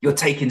you're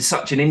taking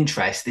such an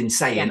interest in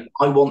saying,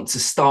 I want to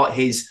start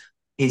his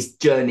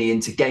journey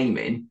into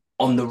gaming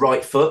on the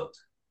right foot,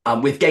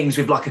 with games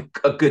with like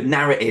a good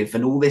narrative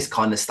and all this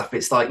kind of stuff.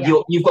 It's like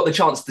you've got the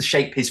chance to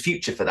shape his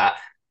future for that.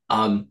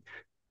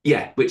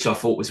 Which I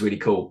thought was really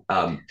cool.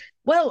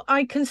 Well,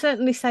 I can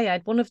certainly say,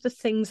 Ed, one of the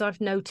things I've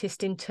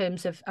noticed in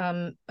terms of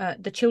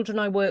the children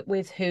I work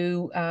with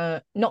who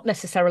not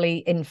necessarily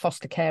in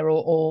foster care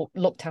or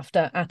looked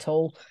after at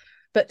all,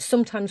 but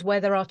sometimes where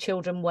there are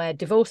children where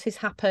divorces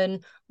happen,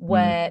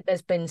 where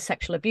there's been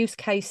sexual abuse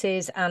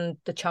cases and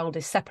the child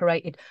is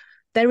separated,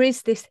 there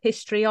is this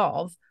history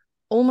of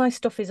all my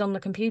stuff is on the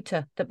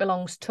computer that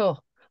belongs to,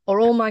 or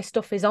all my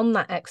stuff is on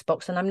that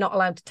Xbox and I'm not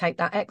allowed to take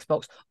that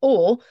Xbox,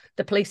 or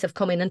the police have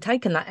come in and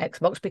taken that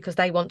Xbox because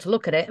they want to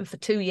look at it. And for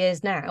 2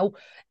 years now,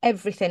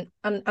 everything.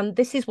 And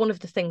this is one of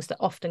the things that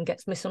often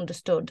gets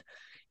misunderstood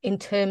in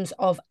terms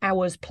of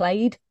hours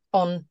played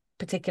on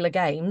particular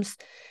games.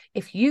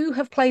 If you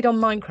have played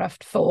on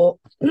Minecraft for,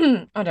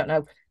 I don't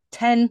know,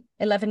 10,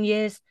 11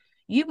 years,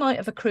 you might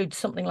have accrued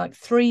something like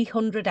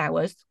 300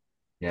 hours,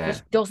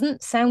 which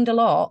doesn't sound a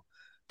lot,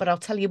 but I'll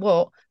tell you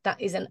what,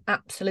 that is an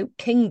absolute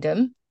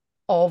kingdom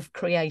of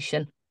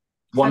creation.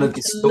 You've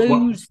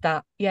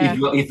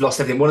lost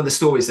everything. One of the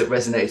stories that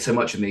resonated so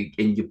much with me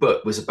in your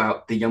book was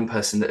about the young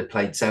person that had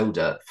played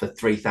Zelda for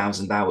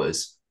 3,000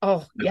 hours.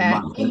 Oh,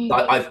 yeah.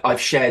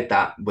 I've shared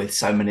that with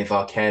so many of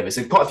our carers,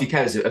 and quite a few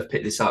carers have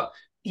picked this up.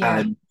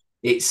 Yeah.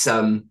 It's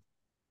on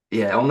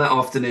that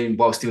afternoon,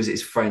 whilst he was at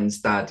his friend's,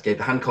 dad gave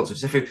the hand console.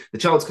 So the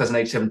child's cousin,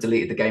 age 7,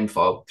 deleted the game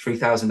file,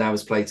 3,000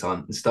 hours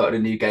playtime, and started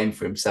a new game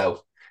for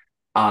himself.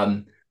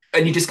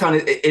 And you just kind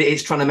of,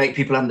 it's trying to make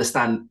people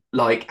understand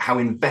like how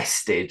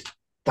invested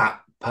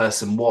that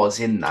person was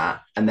in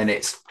that. And then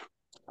it's.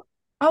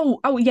 Oh,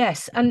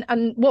 yes. And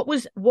what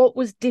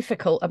was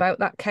difficult about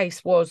that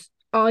case was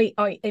I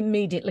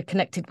immediately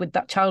connected with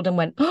that child and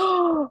went,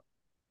 oh,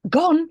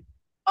 gone.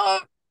 Oh,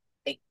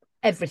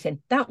 everything.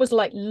 That was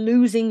like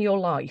losing your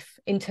life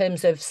in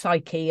terms of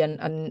psyche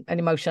and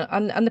emotion.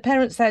 And the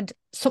parent said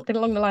something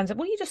along the lines of,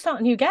 well, you just start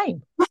a new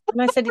game.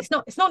 And I said, it's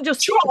not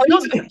just.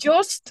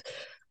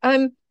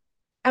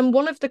 And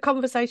one of the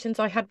conversations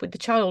I had with the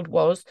child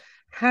was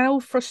how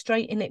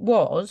frustrating it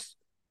was,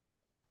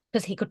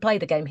 because he could play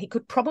the game. He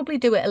could probably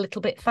do it a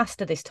little bit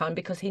faster this time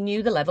because he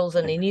knew the levels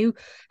and he knew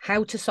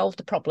how to solve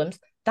the problems.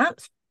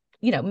 That's,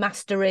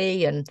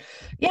 mastery and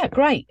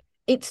great.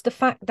 It's the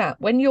fact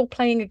that when you're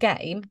playing a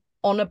game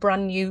on a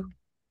brand new,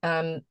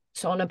 on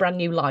a brand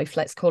new life,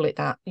 let's call it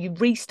that, you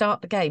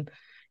restart the game.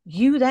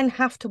 You then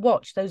have to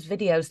watch those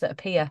videos that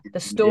appear, the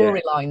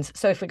storylines. Yeah.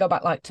 So if we go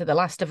back like to The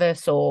Last of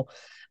Us or,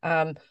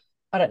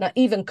 I don't know,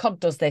 even COD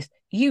does this.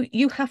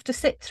 You have to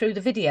sit through the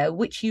video,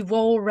 which you've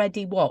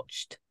already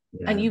watched.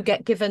 Yeah. And you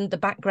get given the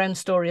background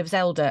story of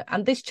Zelda.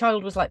 And this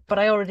child was like, but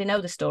I already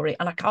know the story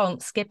and I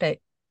can't skip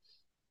it.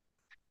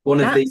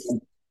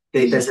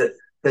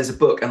 There's a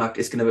book, and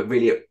it's going to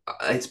really,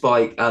 it's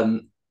by,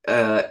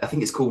 I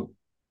think it's called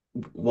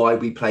Why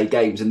We Play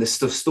Games. And there's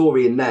the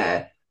story in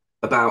there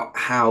about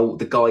how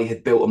the guy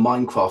had built a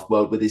Minecraft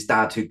world with his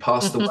dad who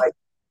passed away.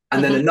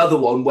 And then another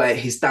one where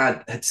his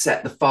dad had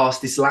set the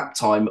fastest lap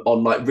time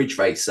on like Ridge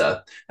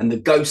Racer and the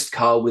ghost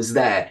car was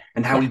there,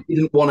 and how he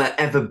didn't want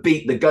to ever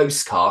beat the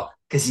ghost car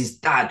because his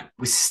dad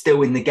was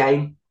still in the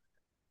game.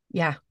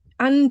 Yeah.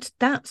 And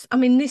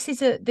this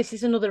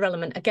is another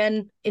element.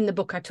 Again, in the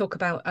book, I talk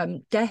about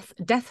death.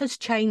 Death has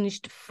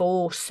changed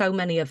for so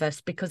many of us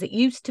because it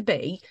used to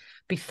be,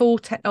 before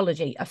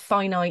technology, a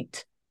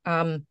finite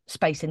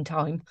space in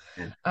time.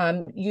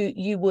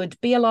 You would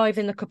be alive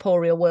in the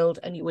corporeal world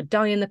and you would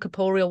die in the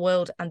corporeal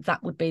world, and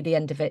that would be the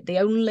end of it. The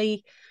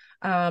only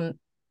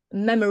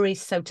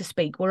memories, so to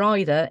speak, were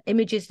either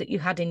images that you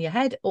had in your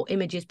head or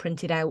images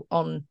printed out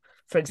on,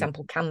 for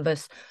example,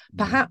 canvas,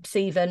 perhaps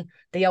even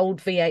the old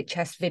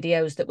VHS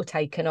videos that were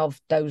taken of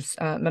those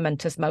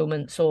momentous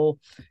moments or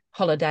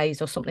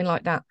holidays or something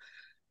like that.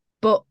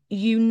 But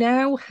you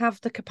now have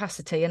the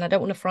capacity, and I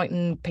don't want to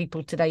frighten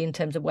people today in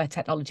terms of where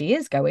technology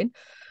is going,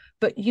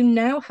 but you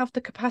now have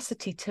the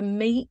capacity to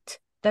meet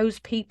those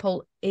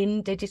people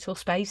in digital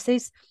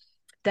spaces.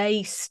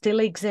 They still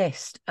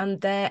exist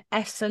and their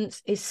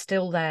essence is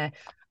still there.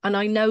 And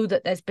I know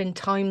that there's been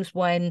times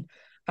when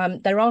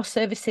There are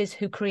services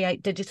who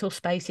create digital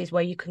spaces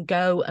where you can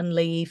go and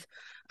leave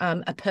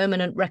a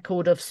permanent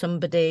record of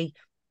somebody.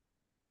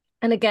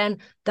 And again,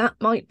 that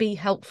might be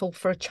helpful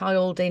for a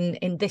child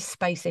in this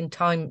space in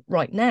time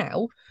right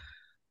now.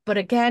 But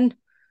again,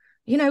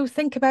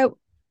 think about,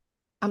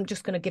 I'm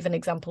just going to give an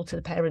example to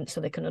the parents so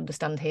they can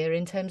understand here,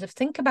 in terms of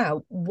think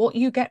about what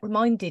you get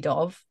reminded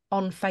of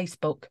on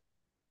Facebook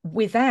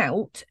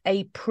without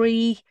a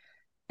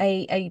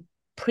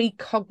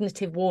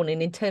precognitive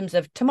warning in terms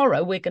of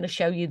tomorrow we're going to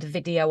show you the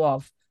video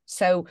of.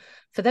 So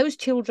for those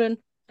children,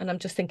 and I'm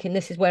just thinking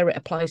this is where it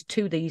applies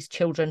to these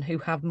children who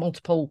have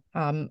multiple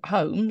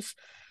homes,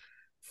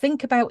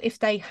 think about if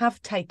they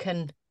have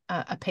taken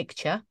a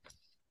picture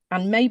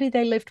and maybe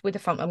they lived with a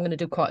family. I'm going to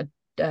do quite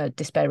a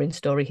despairing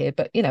story here,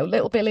 but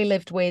little Billy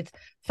lived with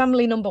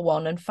family number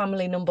one, and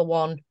family number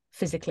one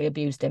physically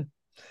abused him.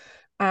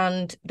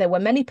 And there were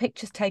many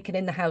pictures taken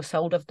in the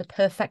household of the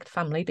perfect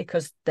family,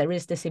 because there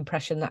is this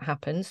impression that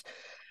happens.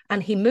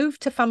 And he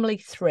moved to family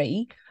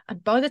three.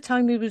 And by the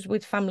time he was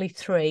with family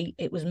three,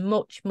 it was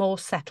much more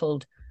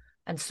settled.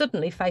 And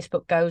suddenly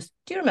Facebook goes,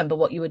 do you remember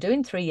what you were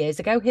doing 3 years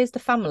ago? Here's the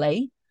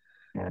family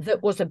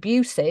that was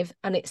abusive,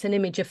 and it's an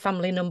image of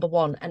family number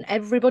one. And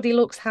everybody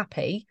looks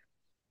happy.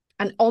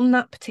 And on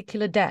that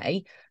particular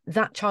day,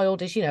 that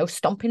child is,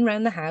 stomping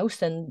around the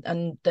house, and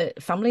the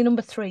family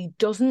number three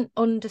doesn't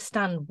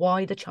understand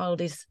why the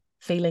child is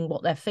feeling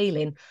what they're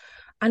feeling.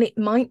 And it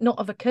might not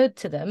have occurred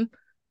to them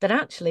that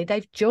actually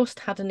they've just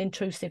had an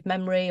intrusive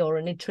memory or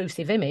an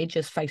intrusive image,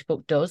 as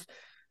Facebook does,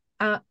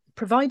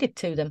 provided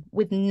to them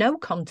with no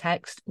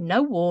context,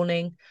 no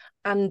warning.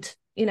 And,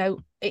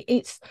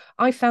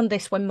 I found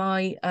this when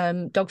my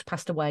dogs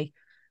passed away.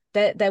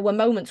 There were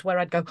moments where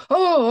I'd go,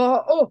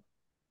 oh,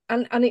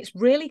 and it's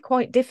really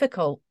quite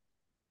difficult.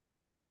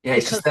 Yeah,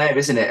 it's just there,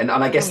 isn't it? And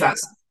I guess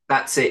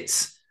that's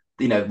it.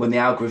 When the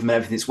algorithm and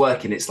everything's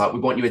working, it's like we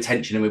want your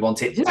attention and we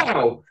want it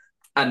now.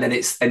 And then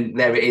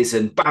there it is,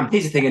 and bam,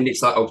 here's the thing, and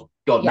it's like, oh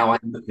God, now I'm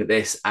looking at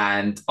this,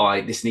 and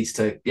this needs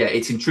to,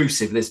 it's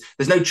intrusive.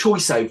 There's no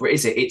choice over it,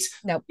 is it? It's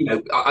no.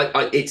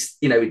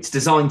 It's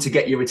designed to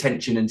get your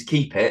attention and to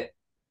keep it,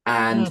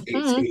 and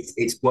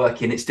it's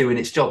working, it's doing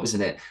its job,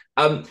 isn't it?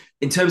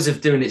 In terms of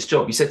doing its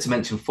job, you said to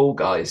mention Fall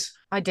Guys.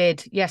 I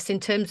did, yes.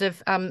 In terms of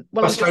frustration.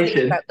 I'm just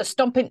thinking about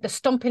the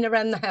stomping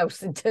around the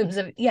house. In terms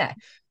of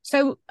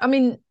So I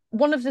mean,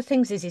 one of the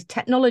things is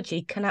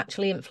technology can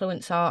actually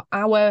influence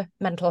our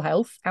mental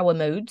health, our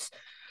moods,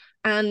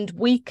 and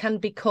we can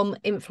become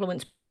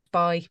influenced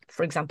by,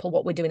 for example,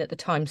 what we're doing at the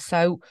time.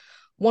 So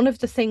one of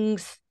the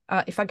things,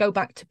 if I go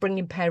back to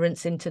bringing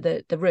parents into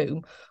the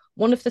room,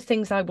 one of the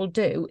things I will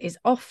do is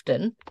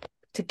often,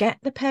 to get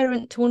the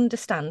parent to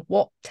understand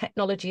what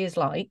technology is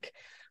like,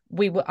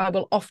 I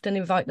will often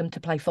invite them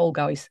to play Fall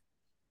Guys.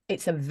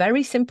 It's a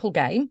very simple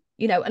game,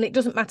 and it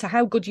doesn't matter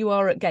how good you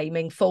are at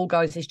gaming. Fall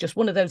Guys is just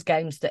one of those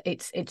games that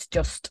it's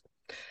just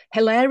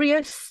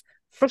hilarious,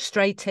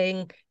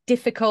 frustrating,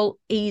 difficult,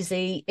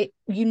 easy.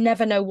 You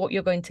never know what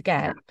you're going to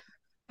get.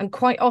 And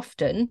quite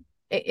often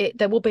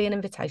there will be an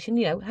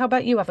invitation, how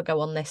about you have a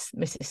go on this,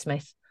 Mrs.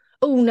 Smith?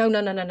 Oh, no.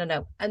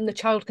 And the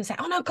child can say,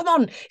 oh, no, come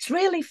on. It's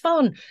really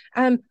fun.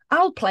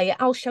 I'll play it.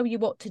 I'll show you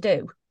what to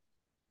do.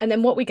 And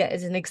then what we get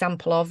is an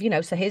example of,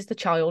 so here's the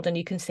child, and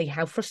you can see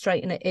how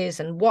frustrating it is.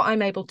 And what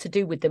I'm able to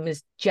do with them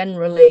is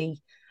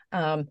generally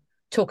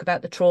talk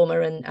about the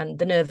trauma and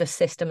the nervous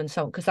system and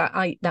so on, because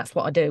that's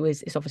what I do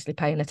is obviously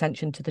paying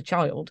attention to the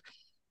child.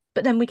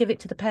 But then we give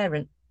it to the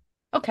parent.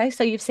 Okay,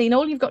 so you've seen,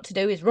 all you've got to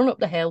do is run up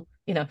the hill.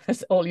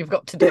 That's all you've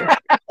got to do.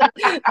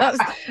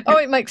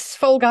 It makes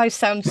Fall Guys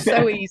sound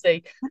so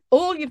easy.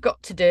 All you've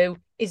got to do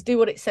is do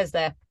what it says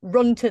there,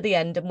 run to the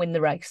end and win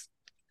the race,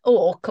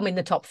 or come in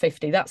the top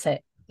 50. That's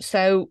it.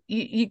 So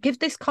you give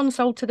this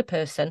console to the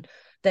person.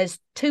 There's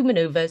 2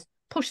 maneuvers: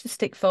 push the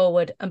stick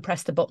forward and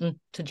press the button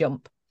to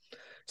jump.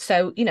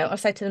 So, I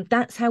say to them,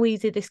 that's how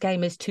easy this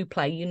game is to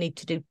play. You need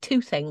to do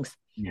 2 things.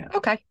 Yeah.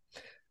 Okay.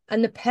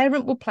 And the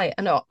parent will play it.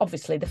 And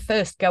obviously the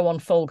first go on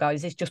Fall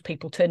Guys is just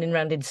people turning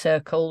around in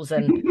circles.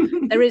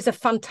 And there is a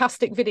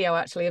fantastic video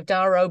actually of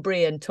Dara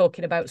O'Brien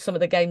talking about some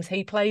of the games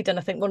he played. And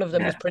I think one of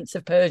them was Prince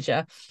of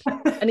Persia.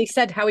 And he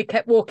said how he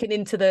kept walking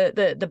into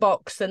the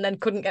box and then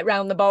couldn't get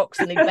round the box,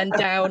 and he bent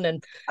down.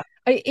 And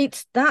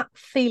it's that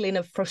feeling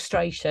of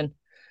frustration.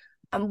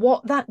 And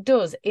what that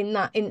does in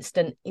that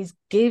instant is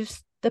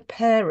gives the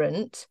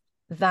parent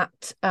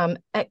that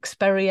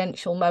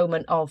experiential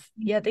moment of,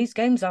 these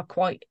games are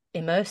quite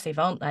immersive,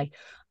 aren't they?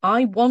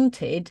 I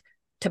wanted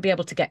to be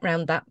able to get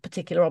around that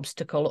particular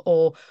obstacle,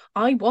 or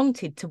I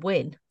wanted to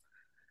win.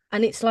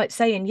 And it's like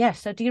saying,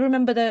 so do you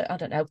remember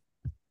the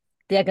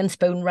egg and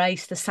spoon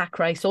race, the sack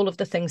race, all of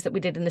the things that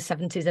we did in the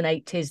 70s and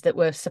 80s that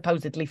were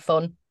supposedly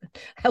fun,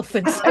 health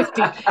and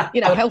safety,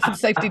 health and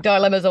safety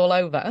dilemmas all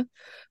over.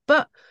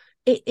 But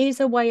it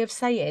is a way of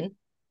saying,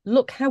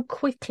 look how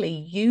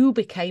quickly you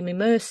became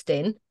immersed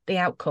in the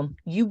outcome.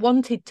 You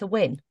wanted to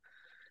win.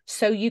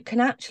 So you can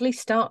actually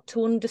start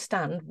to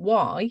understand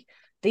why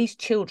these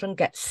children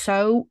get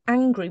so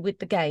angry with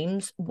the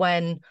games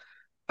when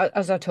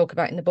as I talk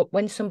about in the book,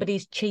 when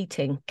somebody's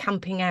cheating,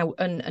 camping out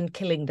and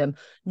killing them,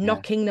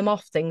 knocking them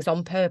off things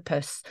on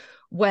purpose,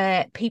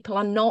 where people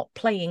are not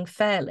playing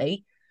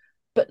fairly,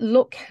 but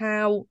look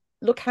how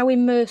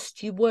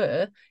immersed you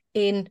were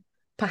in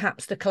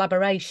perhaps the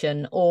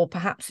collaboration, or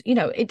perhaps,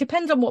 it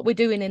depends on what we're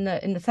doing in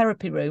the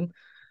therapy room.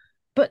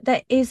 But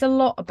there is a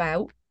lot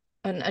about,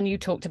 and you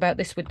talked about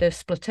this with the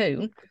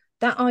Splatoon,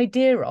 that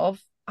idea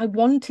of, I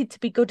wanted to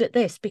be good at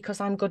this because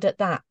I'm good at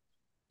that.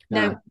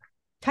 Yeah. Now,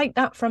 take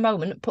that for a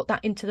moment and put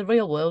that into the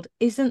real world.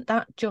 Isn't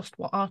that just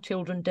what our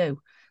children do?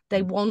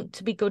 They want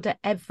to be good at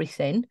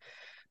everything,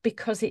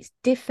 because it's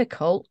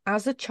difficult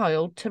as a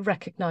child to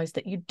recognize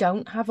that you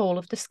don't have all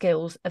of the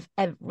skills of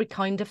every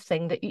kind of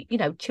thing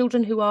that,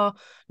 children who are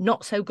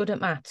not so good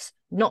at maths,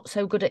 not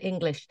so good at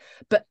English,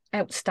 but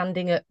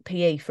outstanding at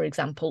PE, for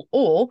example,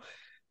 or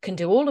can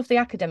do all of the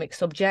academic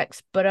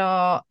subjects, but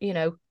are,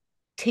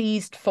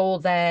 teased for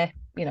their,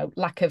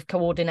 lack of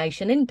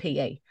coordination in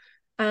PE.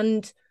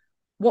 And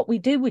what we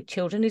do with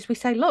children is we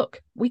say,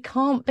 look, we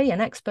can't be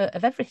an expert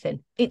of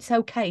everything. It's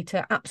okay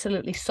to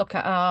absolutely suck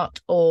at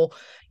art, or,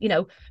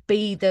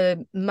 be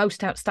the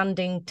most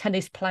outstanding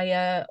tennis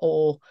player,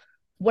 or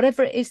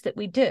whatever it is that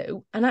we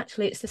do. And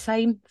actually, it's the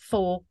same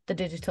for the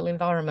digital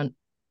environment.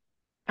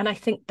 And I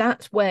think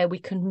that's where we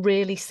can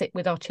really sit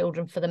with our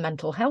children for the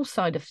mental health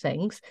side of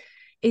things,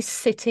 is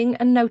sitting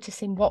and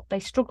noticing what they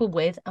struggle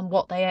with and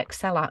what they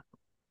excel at.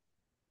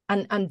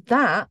 And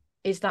that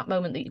is that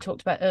moment that you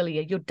talked about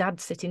earlier, your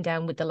dad sitting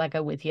down with the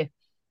Lego with you.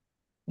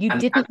 You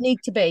didn't need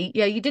to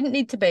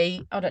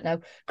be, I don't know,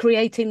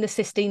 creating the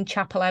Sistine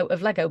Chapel out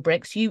of Lego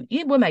bricks. You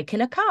were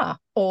making a car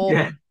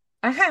or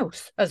a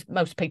house, as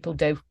most people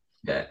do.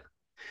 Yeah.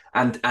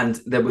 And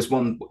there was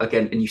one,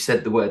 again, and you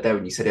said the word there,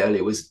 and you said it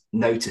earlier, was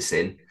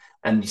noticing.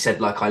 And you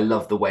said, like, I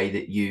love the way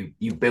that you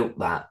built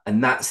that.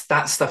 And that's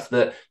stuff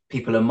that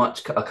people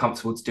are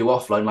comfortable to do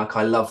offline. Like,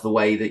 I love the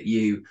way that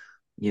you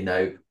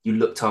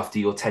looked after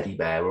your teddy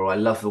bear, or I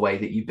love the way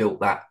that you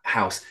built that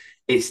house.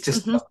 It's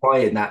just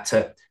applying that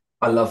to,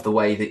 I love the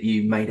way that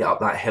you made it up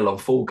that hill on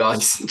Fall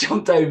Guys and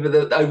jumped over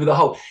the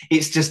hole.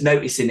 It's just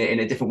noticing it in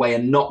a different way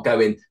and not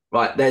going,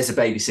 right, there's a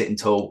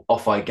babysitting tool,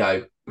 off I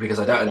go, because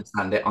I don't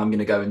understand it. I'm going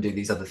to go and do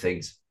these other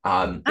things.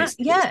 And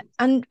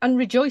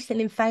rejoicing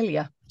in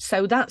failure.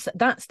 So that's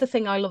the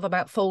thing I love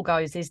about Fall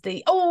Guys, is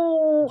the,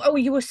 oh,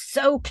 you were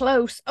so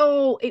close.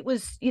 Oh, it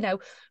was,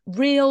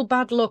 real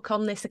bad luck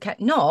on this account.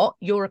 Not,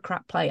 you're a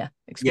crap player.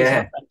 Excuse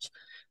my French.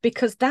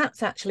 Because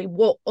that's actually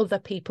what other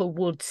people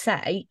would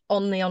say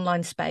on the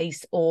online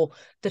space, or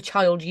the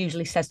child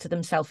usually says to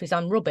themselves is,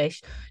 I'm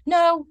rubbish.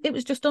 No, it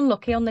was just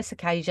unlucky on this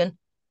occasion.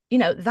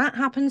 That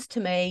happens to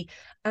me.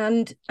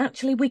 And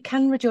actually, we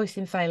can rejoice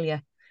in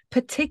failure,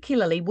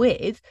 particularly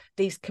with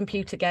these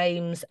computer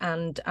games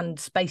and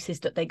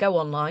spaces that they go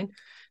online,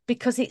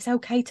 because it's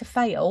okay to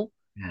fail.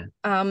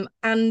 Yeah.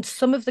 And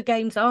some of the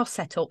games are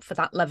set up for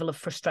that level of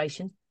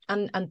frustration.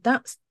 And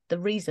that's the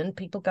reason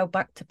people go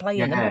back to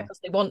playing them, because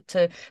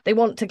they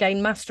want to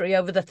gain mastery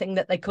over the thing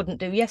that they couldn't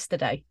do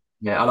yesterday.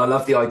 Yeah, and I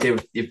love the idea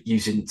of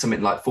using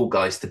something like Fall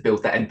Guys to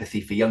build that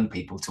empathy for young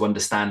people to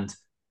understand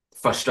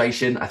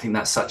frustration. I think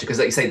that's because,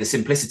 like you say, the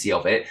simplicity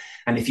of it.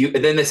 And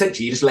then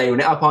essentially you're just layering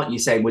it up, aren't you?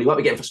 Saying, well, you might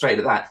be getting frustrated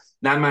at that.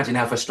 Now imagine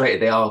how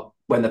frustrated they are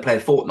when they're playing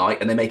Fortnite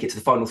and they make it to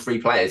the final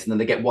 3 players, and then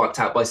they get wiped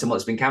out by someone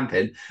that's been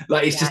camping.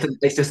 Like, it's just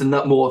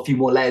a few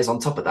more layers on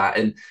top of that.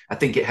 And I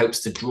think it helps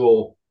to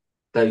draw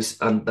those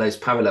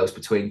parallels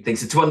between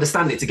things, and to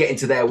understand it, to get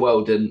into their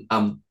world. And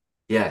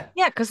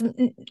because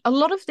a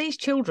lot of these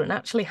children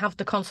actually have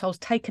the consoles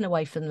taken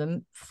away from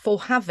them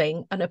for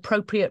having an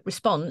appropriate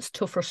response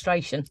to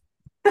frustration,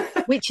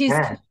 which is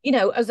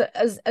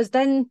as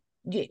then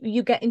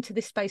you get into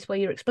this space where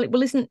you're explaining,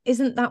 well,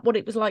 isn't that what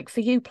it was like for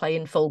you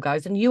playing Fall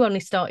Guys, and you only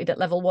started at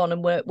level 1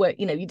 and were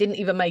you didn't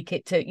even make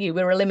it to, you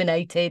were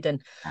eliminated,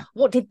 and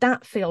what did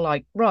that feel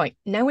like? Right,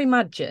 now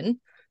imagine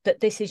that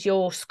this is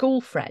your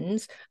school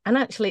friends, and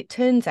actually it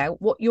turns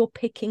out what you're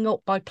picking up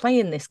by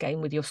playing this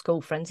game with your school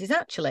friends is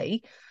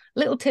actually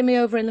little Timmy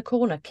over in the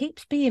corner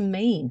keeps being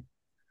mean.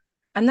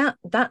 And that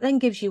then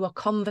gives you a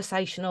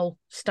conversational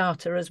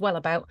starter as well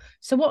about,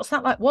 so what's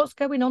that like? What's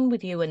going on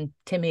with you and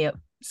Timmy at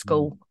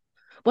school?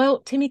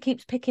 Well, Timmy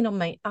keeps picking on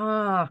me.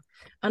 And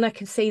I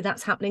can see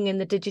that's happening in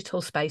the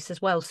digital space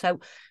as well. So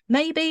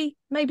maybe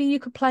you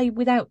could play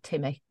without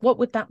Timmy. What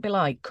would that be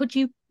like? Could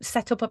you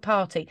set up a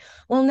party?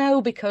 Well,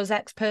 no, because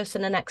X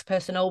person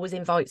always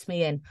invites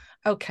me in.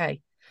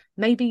 Okay,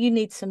 maybe you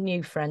need some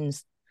new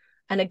friends.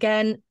 And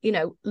again,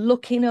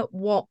 looking at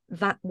what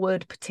that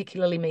word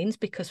particularly means,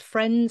 because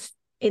friends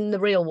in the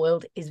real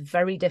world is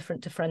very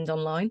different to friends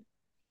online.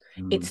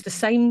 It's the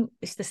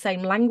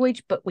same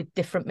language, but with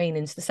different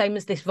meanings, the same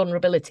as this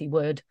vulnerability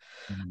word.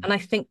 And I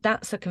think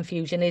that's a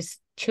confusion, is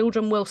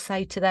children will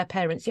say to their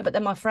parents, yeah, but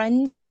they're my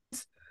friends.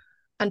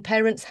 And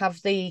parents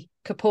have the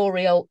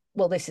corporeal,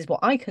 well, this is what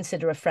I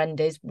consider a friend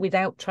is,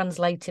 without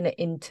translating it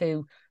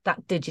into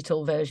that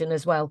digital version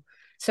as well.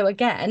 So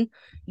again,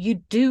 you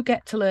do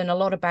get to learn a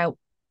lot about,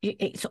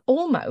 it's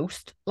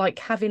almost like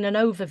having an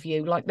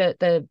overview, like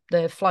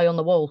the fly on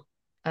the wall.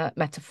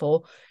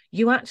 metaphor,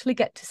 you actually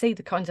get to see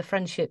the kinds of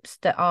friendships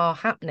that are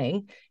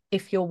happening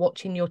if you're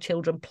watching your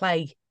children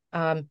play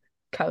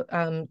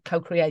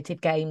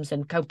co-created games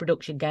and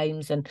co-production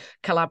games and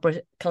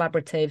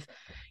collaborative.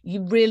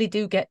 You really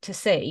do get to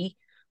see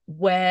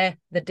where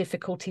the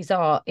difficulties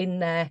are in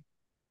their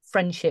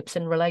friendships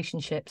and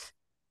relationships.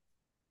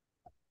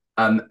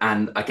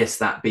 And I guess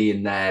that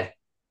being there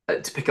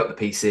to pick up the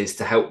pieces,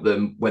 to help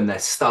them when they're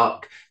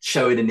stuck,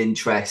 showing an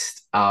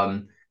interest,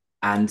 and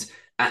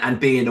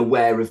being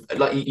aware of,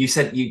 like you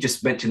said, you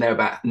just mentioned there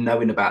about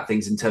knowing about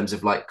things in terms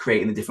of like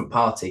creating a different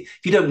party.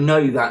 If you don't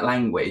know that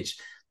language,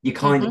 you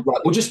kind of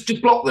like, well, just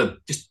block them,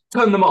 just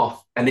turn them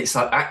off. And it's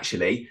like,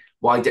 actually,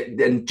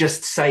 and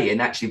just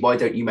saying, actually, why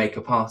don't you make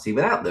a party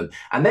without them?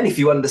 And then if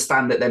you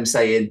understand that them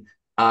saying,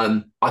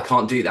 I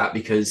can't do that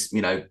because,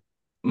 you know,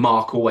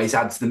 Mark always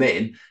adds them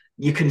in,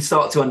 you can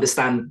start to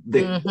understand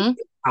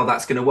how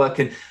that's going to work.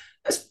 And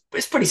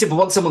it's pretty simple.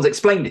 Once someone's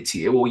explained it to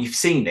you or you've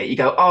seen it, you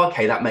go, oh,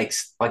 okay,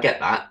 I get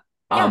that.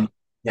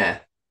 Yeah.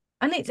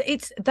 And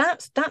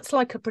that's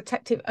like a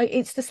protective.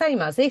 It's the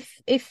same as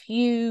if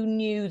you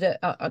knew that,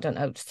 I don't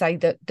know, say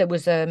that there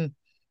was an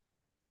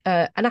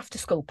after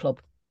school club.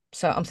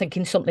 So I'm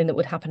thinking something that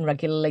would happen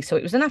regularly. So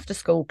it was an after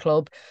school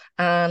club,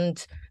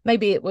 and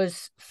maybe it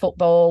was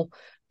football,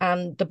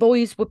 and the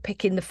boys were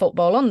picking the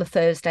football on the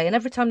Thursday. And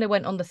every time they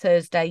went on the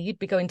Thursday, you'd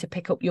be going to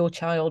pick up your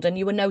child, and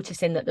you were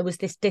noticing that there was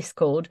this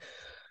discord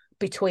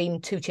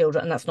between two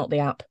children. And that's not the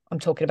app. I'm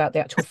talking about the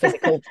actual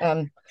physical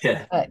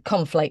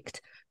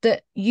conflict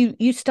that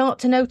you start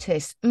to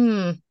notice.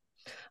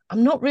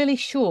 I'm not really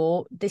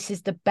sure this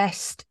is the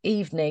best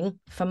evening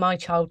for my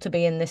child to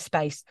be in this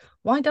space.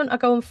 Why don't I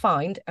go and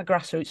find a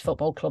grassroots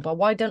football club? Or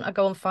why don't I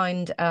go and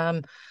find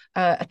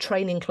a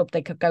training club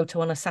they could go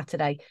to on a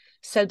Saturday?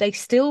 So they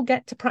still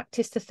get to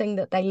practice the thing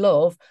that they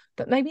love,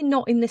 but maybe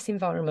not in this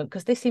environment,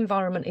 because this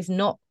environment is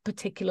not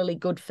particularly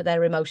good for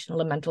their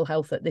emotional and mental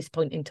health at this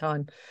point in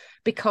time,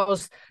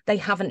 because they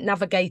haven't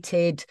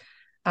navigated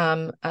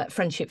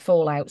friendship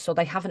fallout, so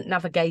they haven't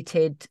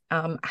navigated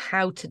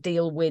how to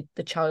deal with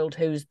the child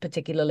who's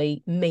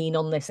particularly mean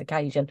on this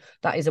occasion.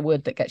 That is a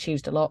word that gets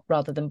used a lot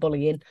rather than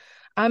bullying.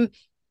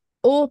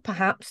 Or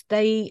perhaps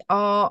they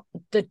are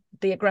the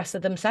aggressor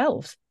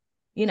themselves,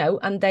 you know,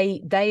 and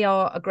they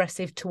are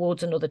aggressive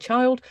towards another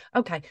child.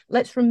 Okay,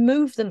 let's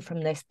remove them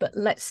from this, but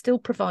let's still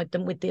provide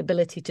them with the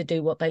ability to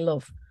do what they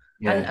love.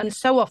 And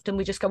so often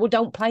we just go, well,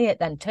 don't play it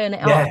then, turn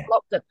it off,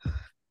 block them.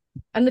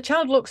 And the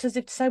child looks as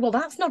if to say, well,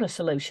 that's not a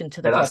solution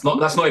to the problem.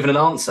 That's not even an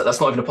answer. That's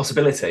not even a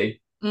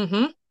possibility.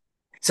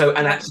 So,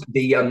 and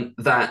actually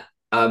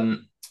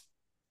kind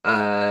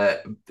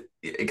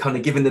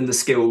of giving them the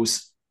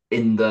skills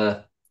in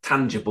the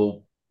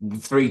tangible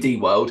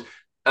 3D world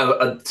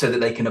so that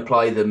they can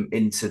apply them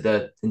into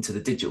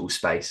the digital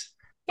space.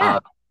 And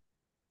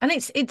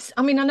it's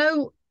I mean, I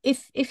know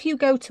if you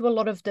go to a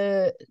lot of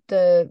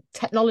the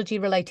technology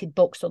related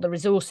books or the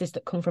resources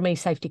that come from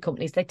e-safety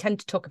companies, they tend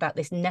to talk about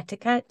this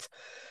netiquette,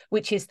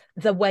 which is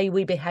the way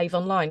we behave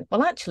online.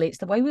 Well, actually, it's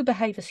the way we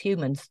behave as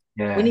humans.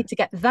 We need to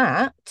get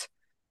that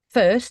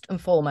first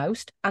and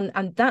foremost.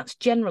 And that's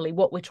generally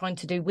what we're trying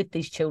to do with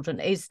these children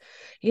is,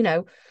 you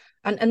know,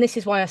 and this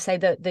is why I say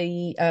that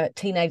the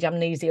teenage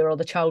amnesia or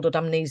the childhood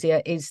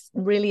amnesia is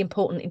really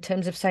important in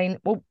terms of saying,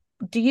 well,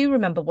 do you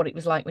remember what it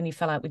was like when you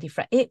fell out with your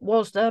friend? It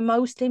was the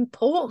most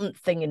important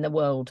thing in the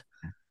world.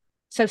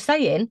 So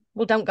saying,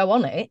 well, don't go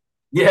on it.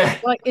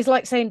 Is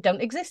like saying don't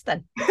exist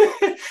then.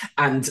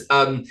 And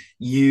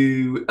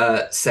you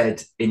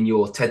said in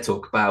your TED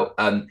talk about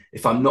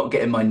if I'm not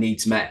getting my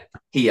needs met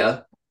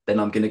here, then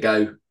I'm going to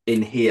go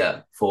in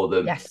here for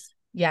them. Yes.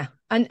 Yeah.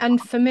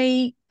 And for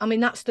me, I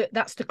mean, that's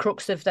the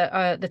crux of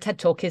the TED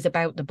Talk is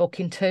about the book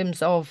in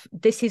terms of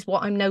this is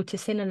what I'm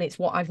noticing, and it's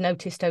what I've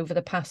noticed over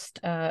the past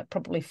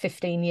probably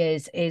 15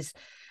 years is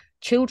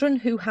children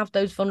who have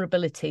those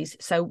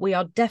vulnerabilities. So we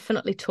are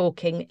definitely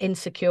talking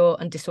insecure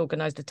and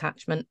disorganized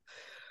attachment.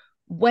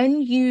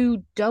 When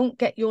you don't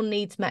get your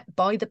needs met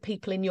by the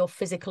people in your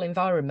physical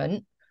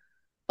environment,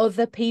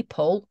 other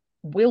people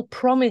will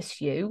promise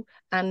you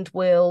and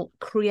will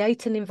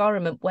create an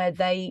environment where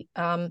they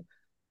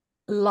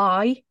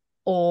lie,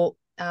 or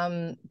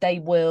they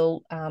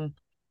will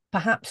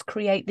perhaps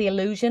create the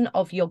illusion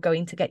of you're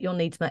going to get your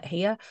needs met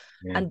here.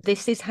 And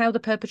this is how the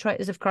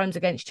perpetrators of crimes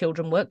against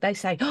children work. They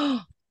say,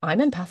 oh, I'm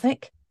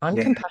empathic, I'm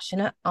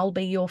compassionate, I'll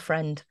be your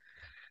friend.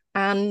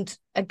 And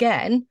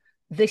again,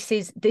 this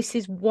is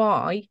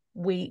why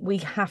we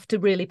have to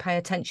really pay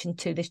attention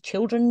to this.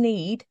 Children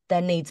need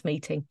their needs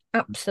meeting,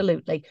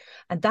 absolutely,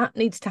 and that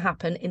needs to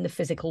happen in the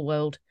physical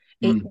world.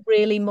 It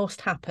really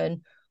must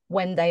happen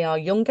when they are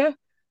younger,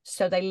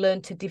 so they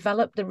learn to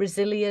develop the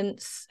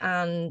resilience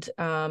and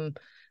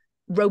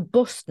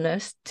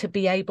robustness to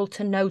be able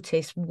to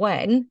notice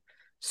when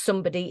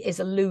somebody is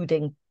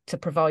alluding to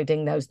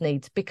providing those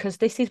needs. Because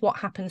this is what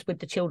happens with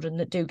the children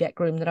that do get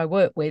groomed that I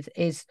work with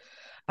is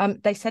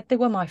they said they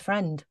were my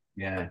friend.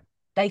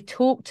 They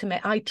talked to me,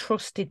 I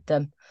trusted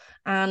them,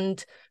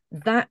 and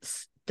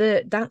that's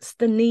that's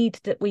the need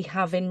that we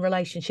have in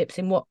relationships,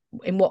 in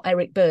what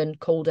Eric Berne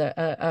called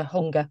a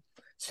hunger.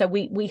 So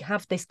we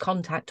have this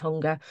contact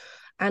hunger,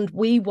 and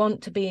we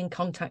want to be in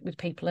contact with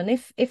people. And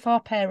if our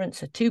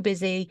parents are too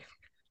busy,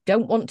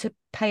 don't want to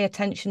pay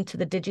attention to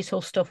the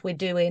digital stuff we're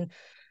doing,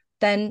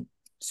 then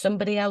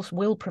somebody else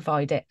will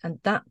provide it. And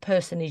that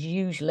person is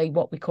usually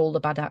what we call the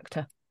bad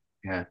actor.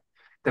 Yeah.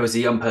 There was a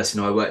young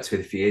person who I worked with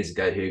a few years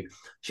ago who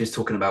she was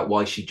talking about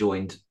why she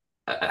joined,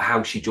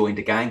 how she joined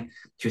a gang.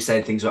 She was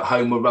saying things at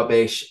home were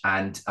rubbish,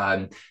 and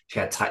she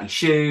had tatty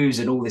shoes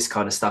and all this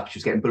kind of stuff. She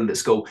was getting bullied at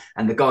school,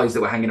 and the guys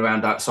that were hanging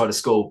around outside of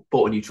school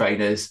bought her new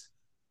trainers,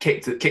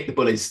 kicked the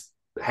bullies'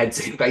 heads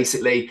in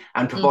basically,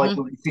 and provided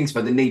all these things.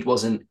 But the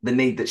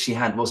need that she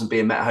had wasn't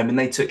being met at home, and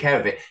they took care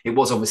of it. It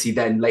was obviously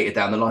then later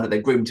down the line that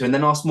they groomed her and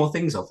then asked more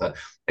things of her.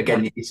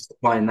 Again, it's just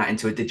applying that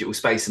into a digital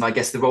space. And I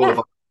guess the role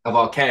of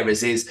our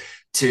carers is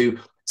to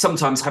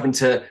sometimes having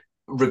to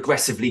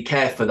regressively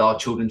care for our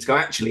children, to go,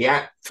 actually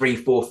at 3,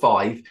 4,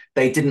 5,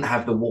 they didn't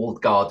have the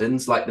walled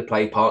gardens like the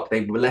play park.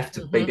 They were left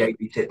to be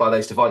babysat by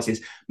those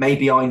devices.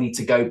 Maybe I need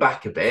to go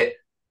back a bit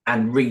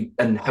and read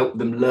and help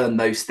them learn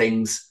those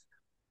things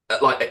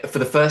like for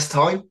the first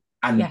time,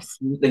 and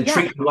then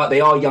treat them like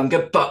they are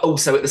younger, but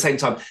also at the same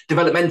time,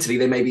 developmentally,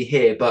 they may be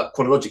here, but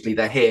chronologically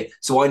they're here.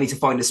 So I need to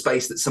find a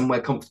space that's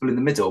somewhere comfortable in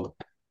the middle.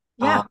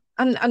 Yeah.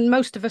 And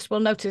most of us will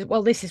notice,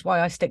 well, this is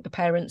why I stick the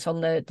parents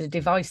on the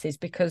devices,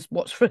 because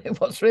what's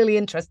really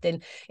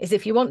interesting is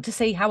if you want to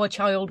see how a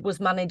child was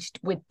managed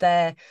with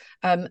their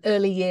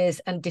early years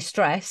and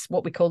distress,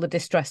 what we call the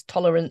distress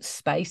tolerance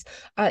space,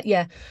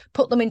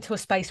 put them into a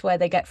space where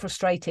they get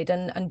frustrated.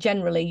 And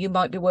generally you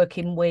might be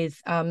working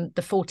with the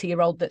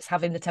 40-year-old that's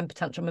having the temper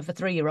tantrum of a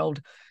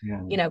 3-year-old.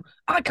 Yeah. You know,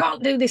 I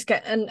can't do this,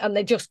 and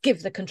they just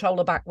give the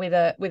controller back with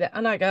it.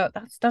 And I go,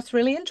 that's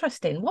really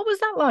interesting. What was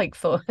that like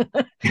for?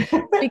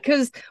 Because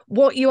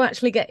what you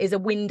actually get is a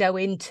window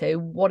into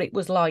what it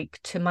was like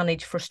to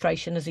manage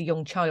frustration as a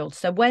young child.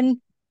 So when,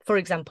 for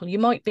example, you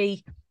might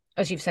be,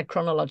 as you've said,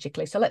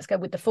 chronologically. So let's go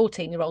with the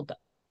 14-year-old that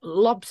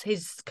lobs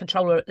his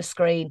controller at the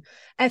screen,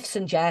 F's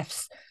and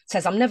Jeffs,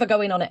 says, I'm never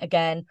going on it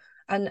again.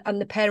 And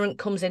the parent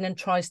comes in and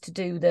tries to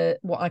do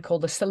what I call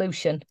the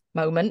solution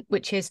moment,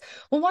 which is,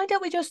 well, why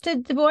don't we just,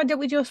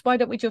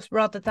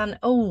 rather than,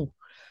 oh,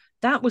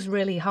 that was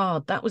really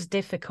hard. That was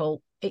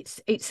difficult.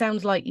 It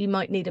sounds like you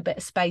might need a bit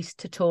of space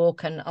to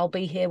talk, and I'll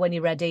be here when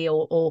you're ready,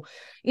 or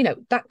you know,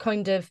 that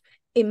kind of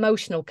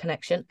emotional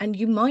connection. And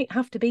you might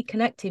have to be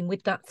connecting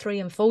with that 3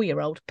 and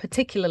 4-year-old,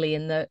 particularly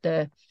in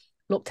the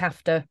looked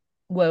after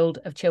world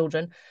of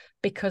children,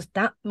 because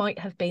that might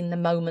have been the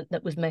moment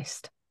that was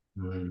missed.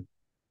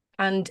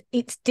 And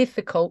it's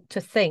difficult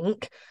to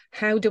think,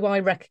 how do I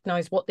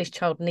recognize what this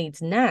child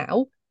needs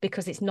now?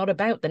 Because it's not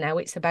about the now,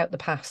 it's about the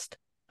past.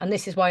 And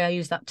this is why I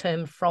use that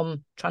term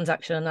from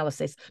transaction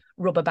analysis,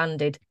 rubber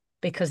banded,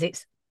 because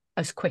it's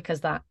as quick as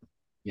that.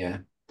 Yeah.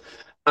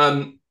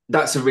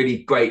 That's a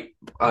really great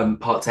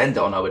part to end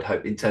on, I would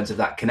hope, in terms of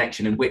that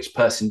connection, and which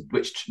person,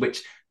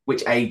 which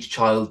age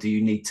child do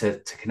you need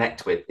to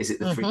connect with? Is it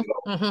the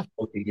 3-year-old,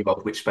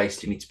 14-year-old? Which space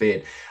do you need to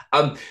be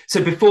in?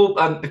 So before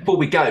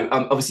we go,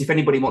 obviously, if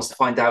anybody wants to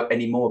find out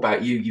any more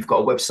about you, you've got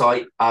a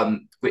website,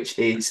 which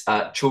is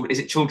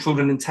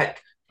Children and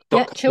Tech?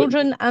 Yeah,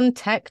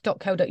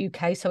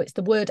 childrenandtech.co.uk. So it's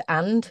the word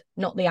and,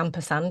 not the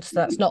ampersand. So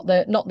that's not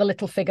the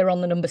little figure on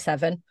the number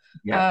 7.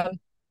 Yeah.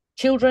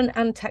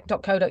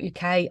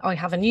 Childrenandtech.co.uk. I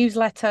have a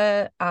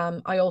newsletter.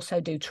 I also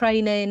do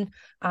training.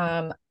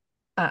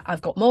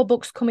 I've got more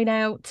books coming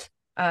out.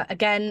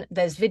 Again,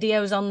 there's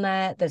videos on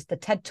there. There's the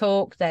TED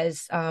Talk.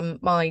 There's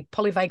my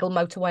Polyvagal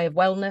Motorway of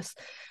Wellness,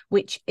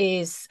 which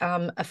is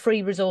a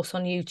free resource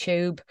on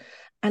YouTube.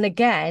 And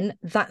again,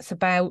 that's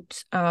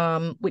about,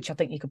 which I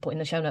think you could put in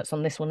the show notes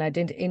on this one, Ed,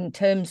 in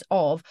terms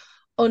of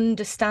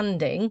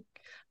understanding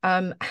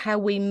how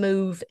we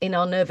move in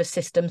our nervous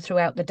system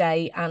throughout the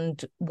day,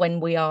 and when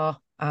we are,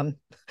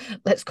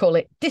 let's call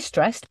it,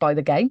 distressed by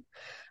the game.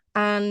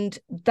 And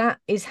that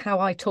is how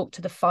I talk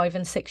to the 5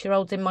 and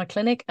 6-year-olds in my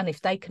clinic. And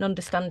if they can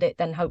understand it,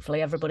 then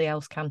hopefully everybody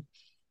else can.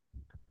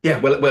 Yeah,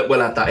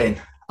 we'll add that in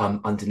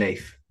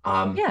underneath.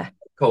 Yeah.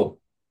 Cool.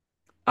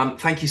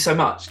 Thank you so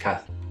much,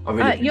 Kath.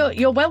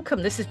 You're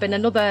welcome. This has been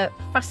another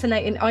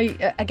fascinating.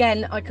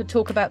 I could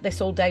talk about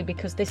this all day,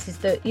 because this is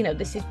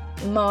this is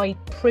my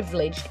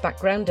privileged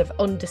background of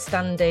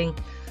understanding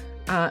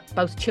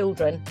both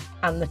children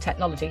and the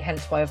technology.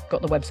 Hence why I've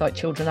got the website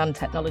Children and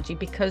Technology,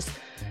 because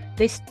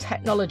this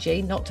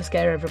technology, not to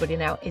scare everybody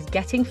now, is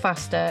getting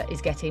faster,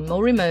 is getting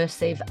more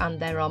immersive, and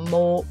there are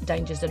more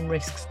dangers and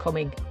risks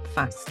coming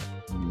fast.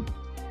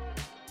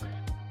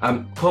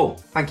 Cool.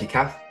 Thank you,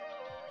 Kath.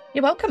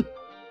 You're welcome.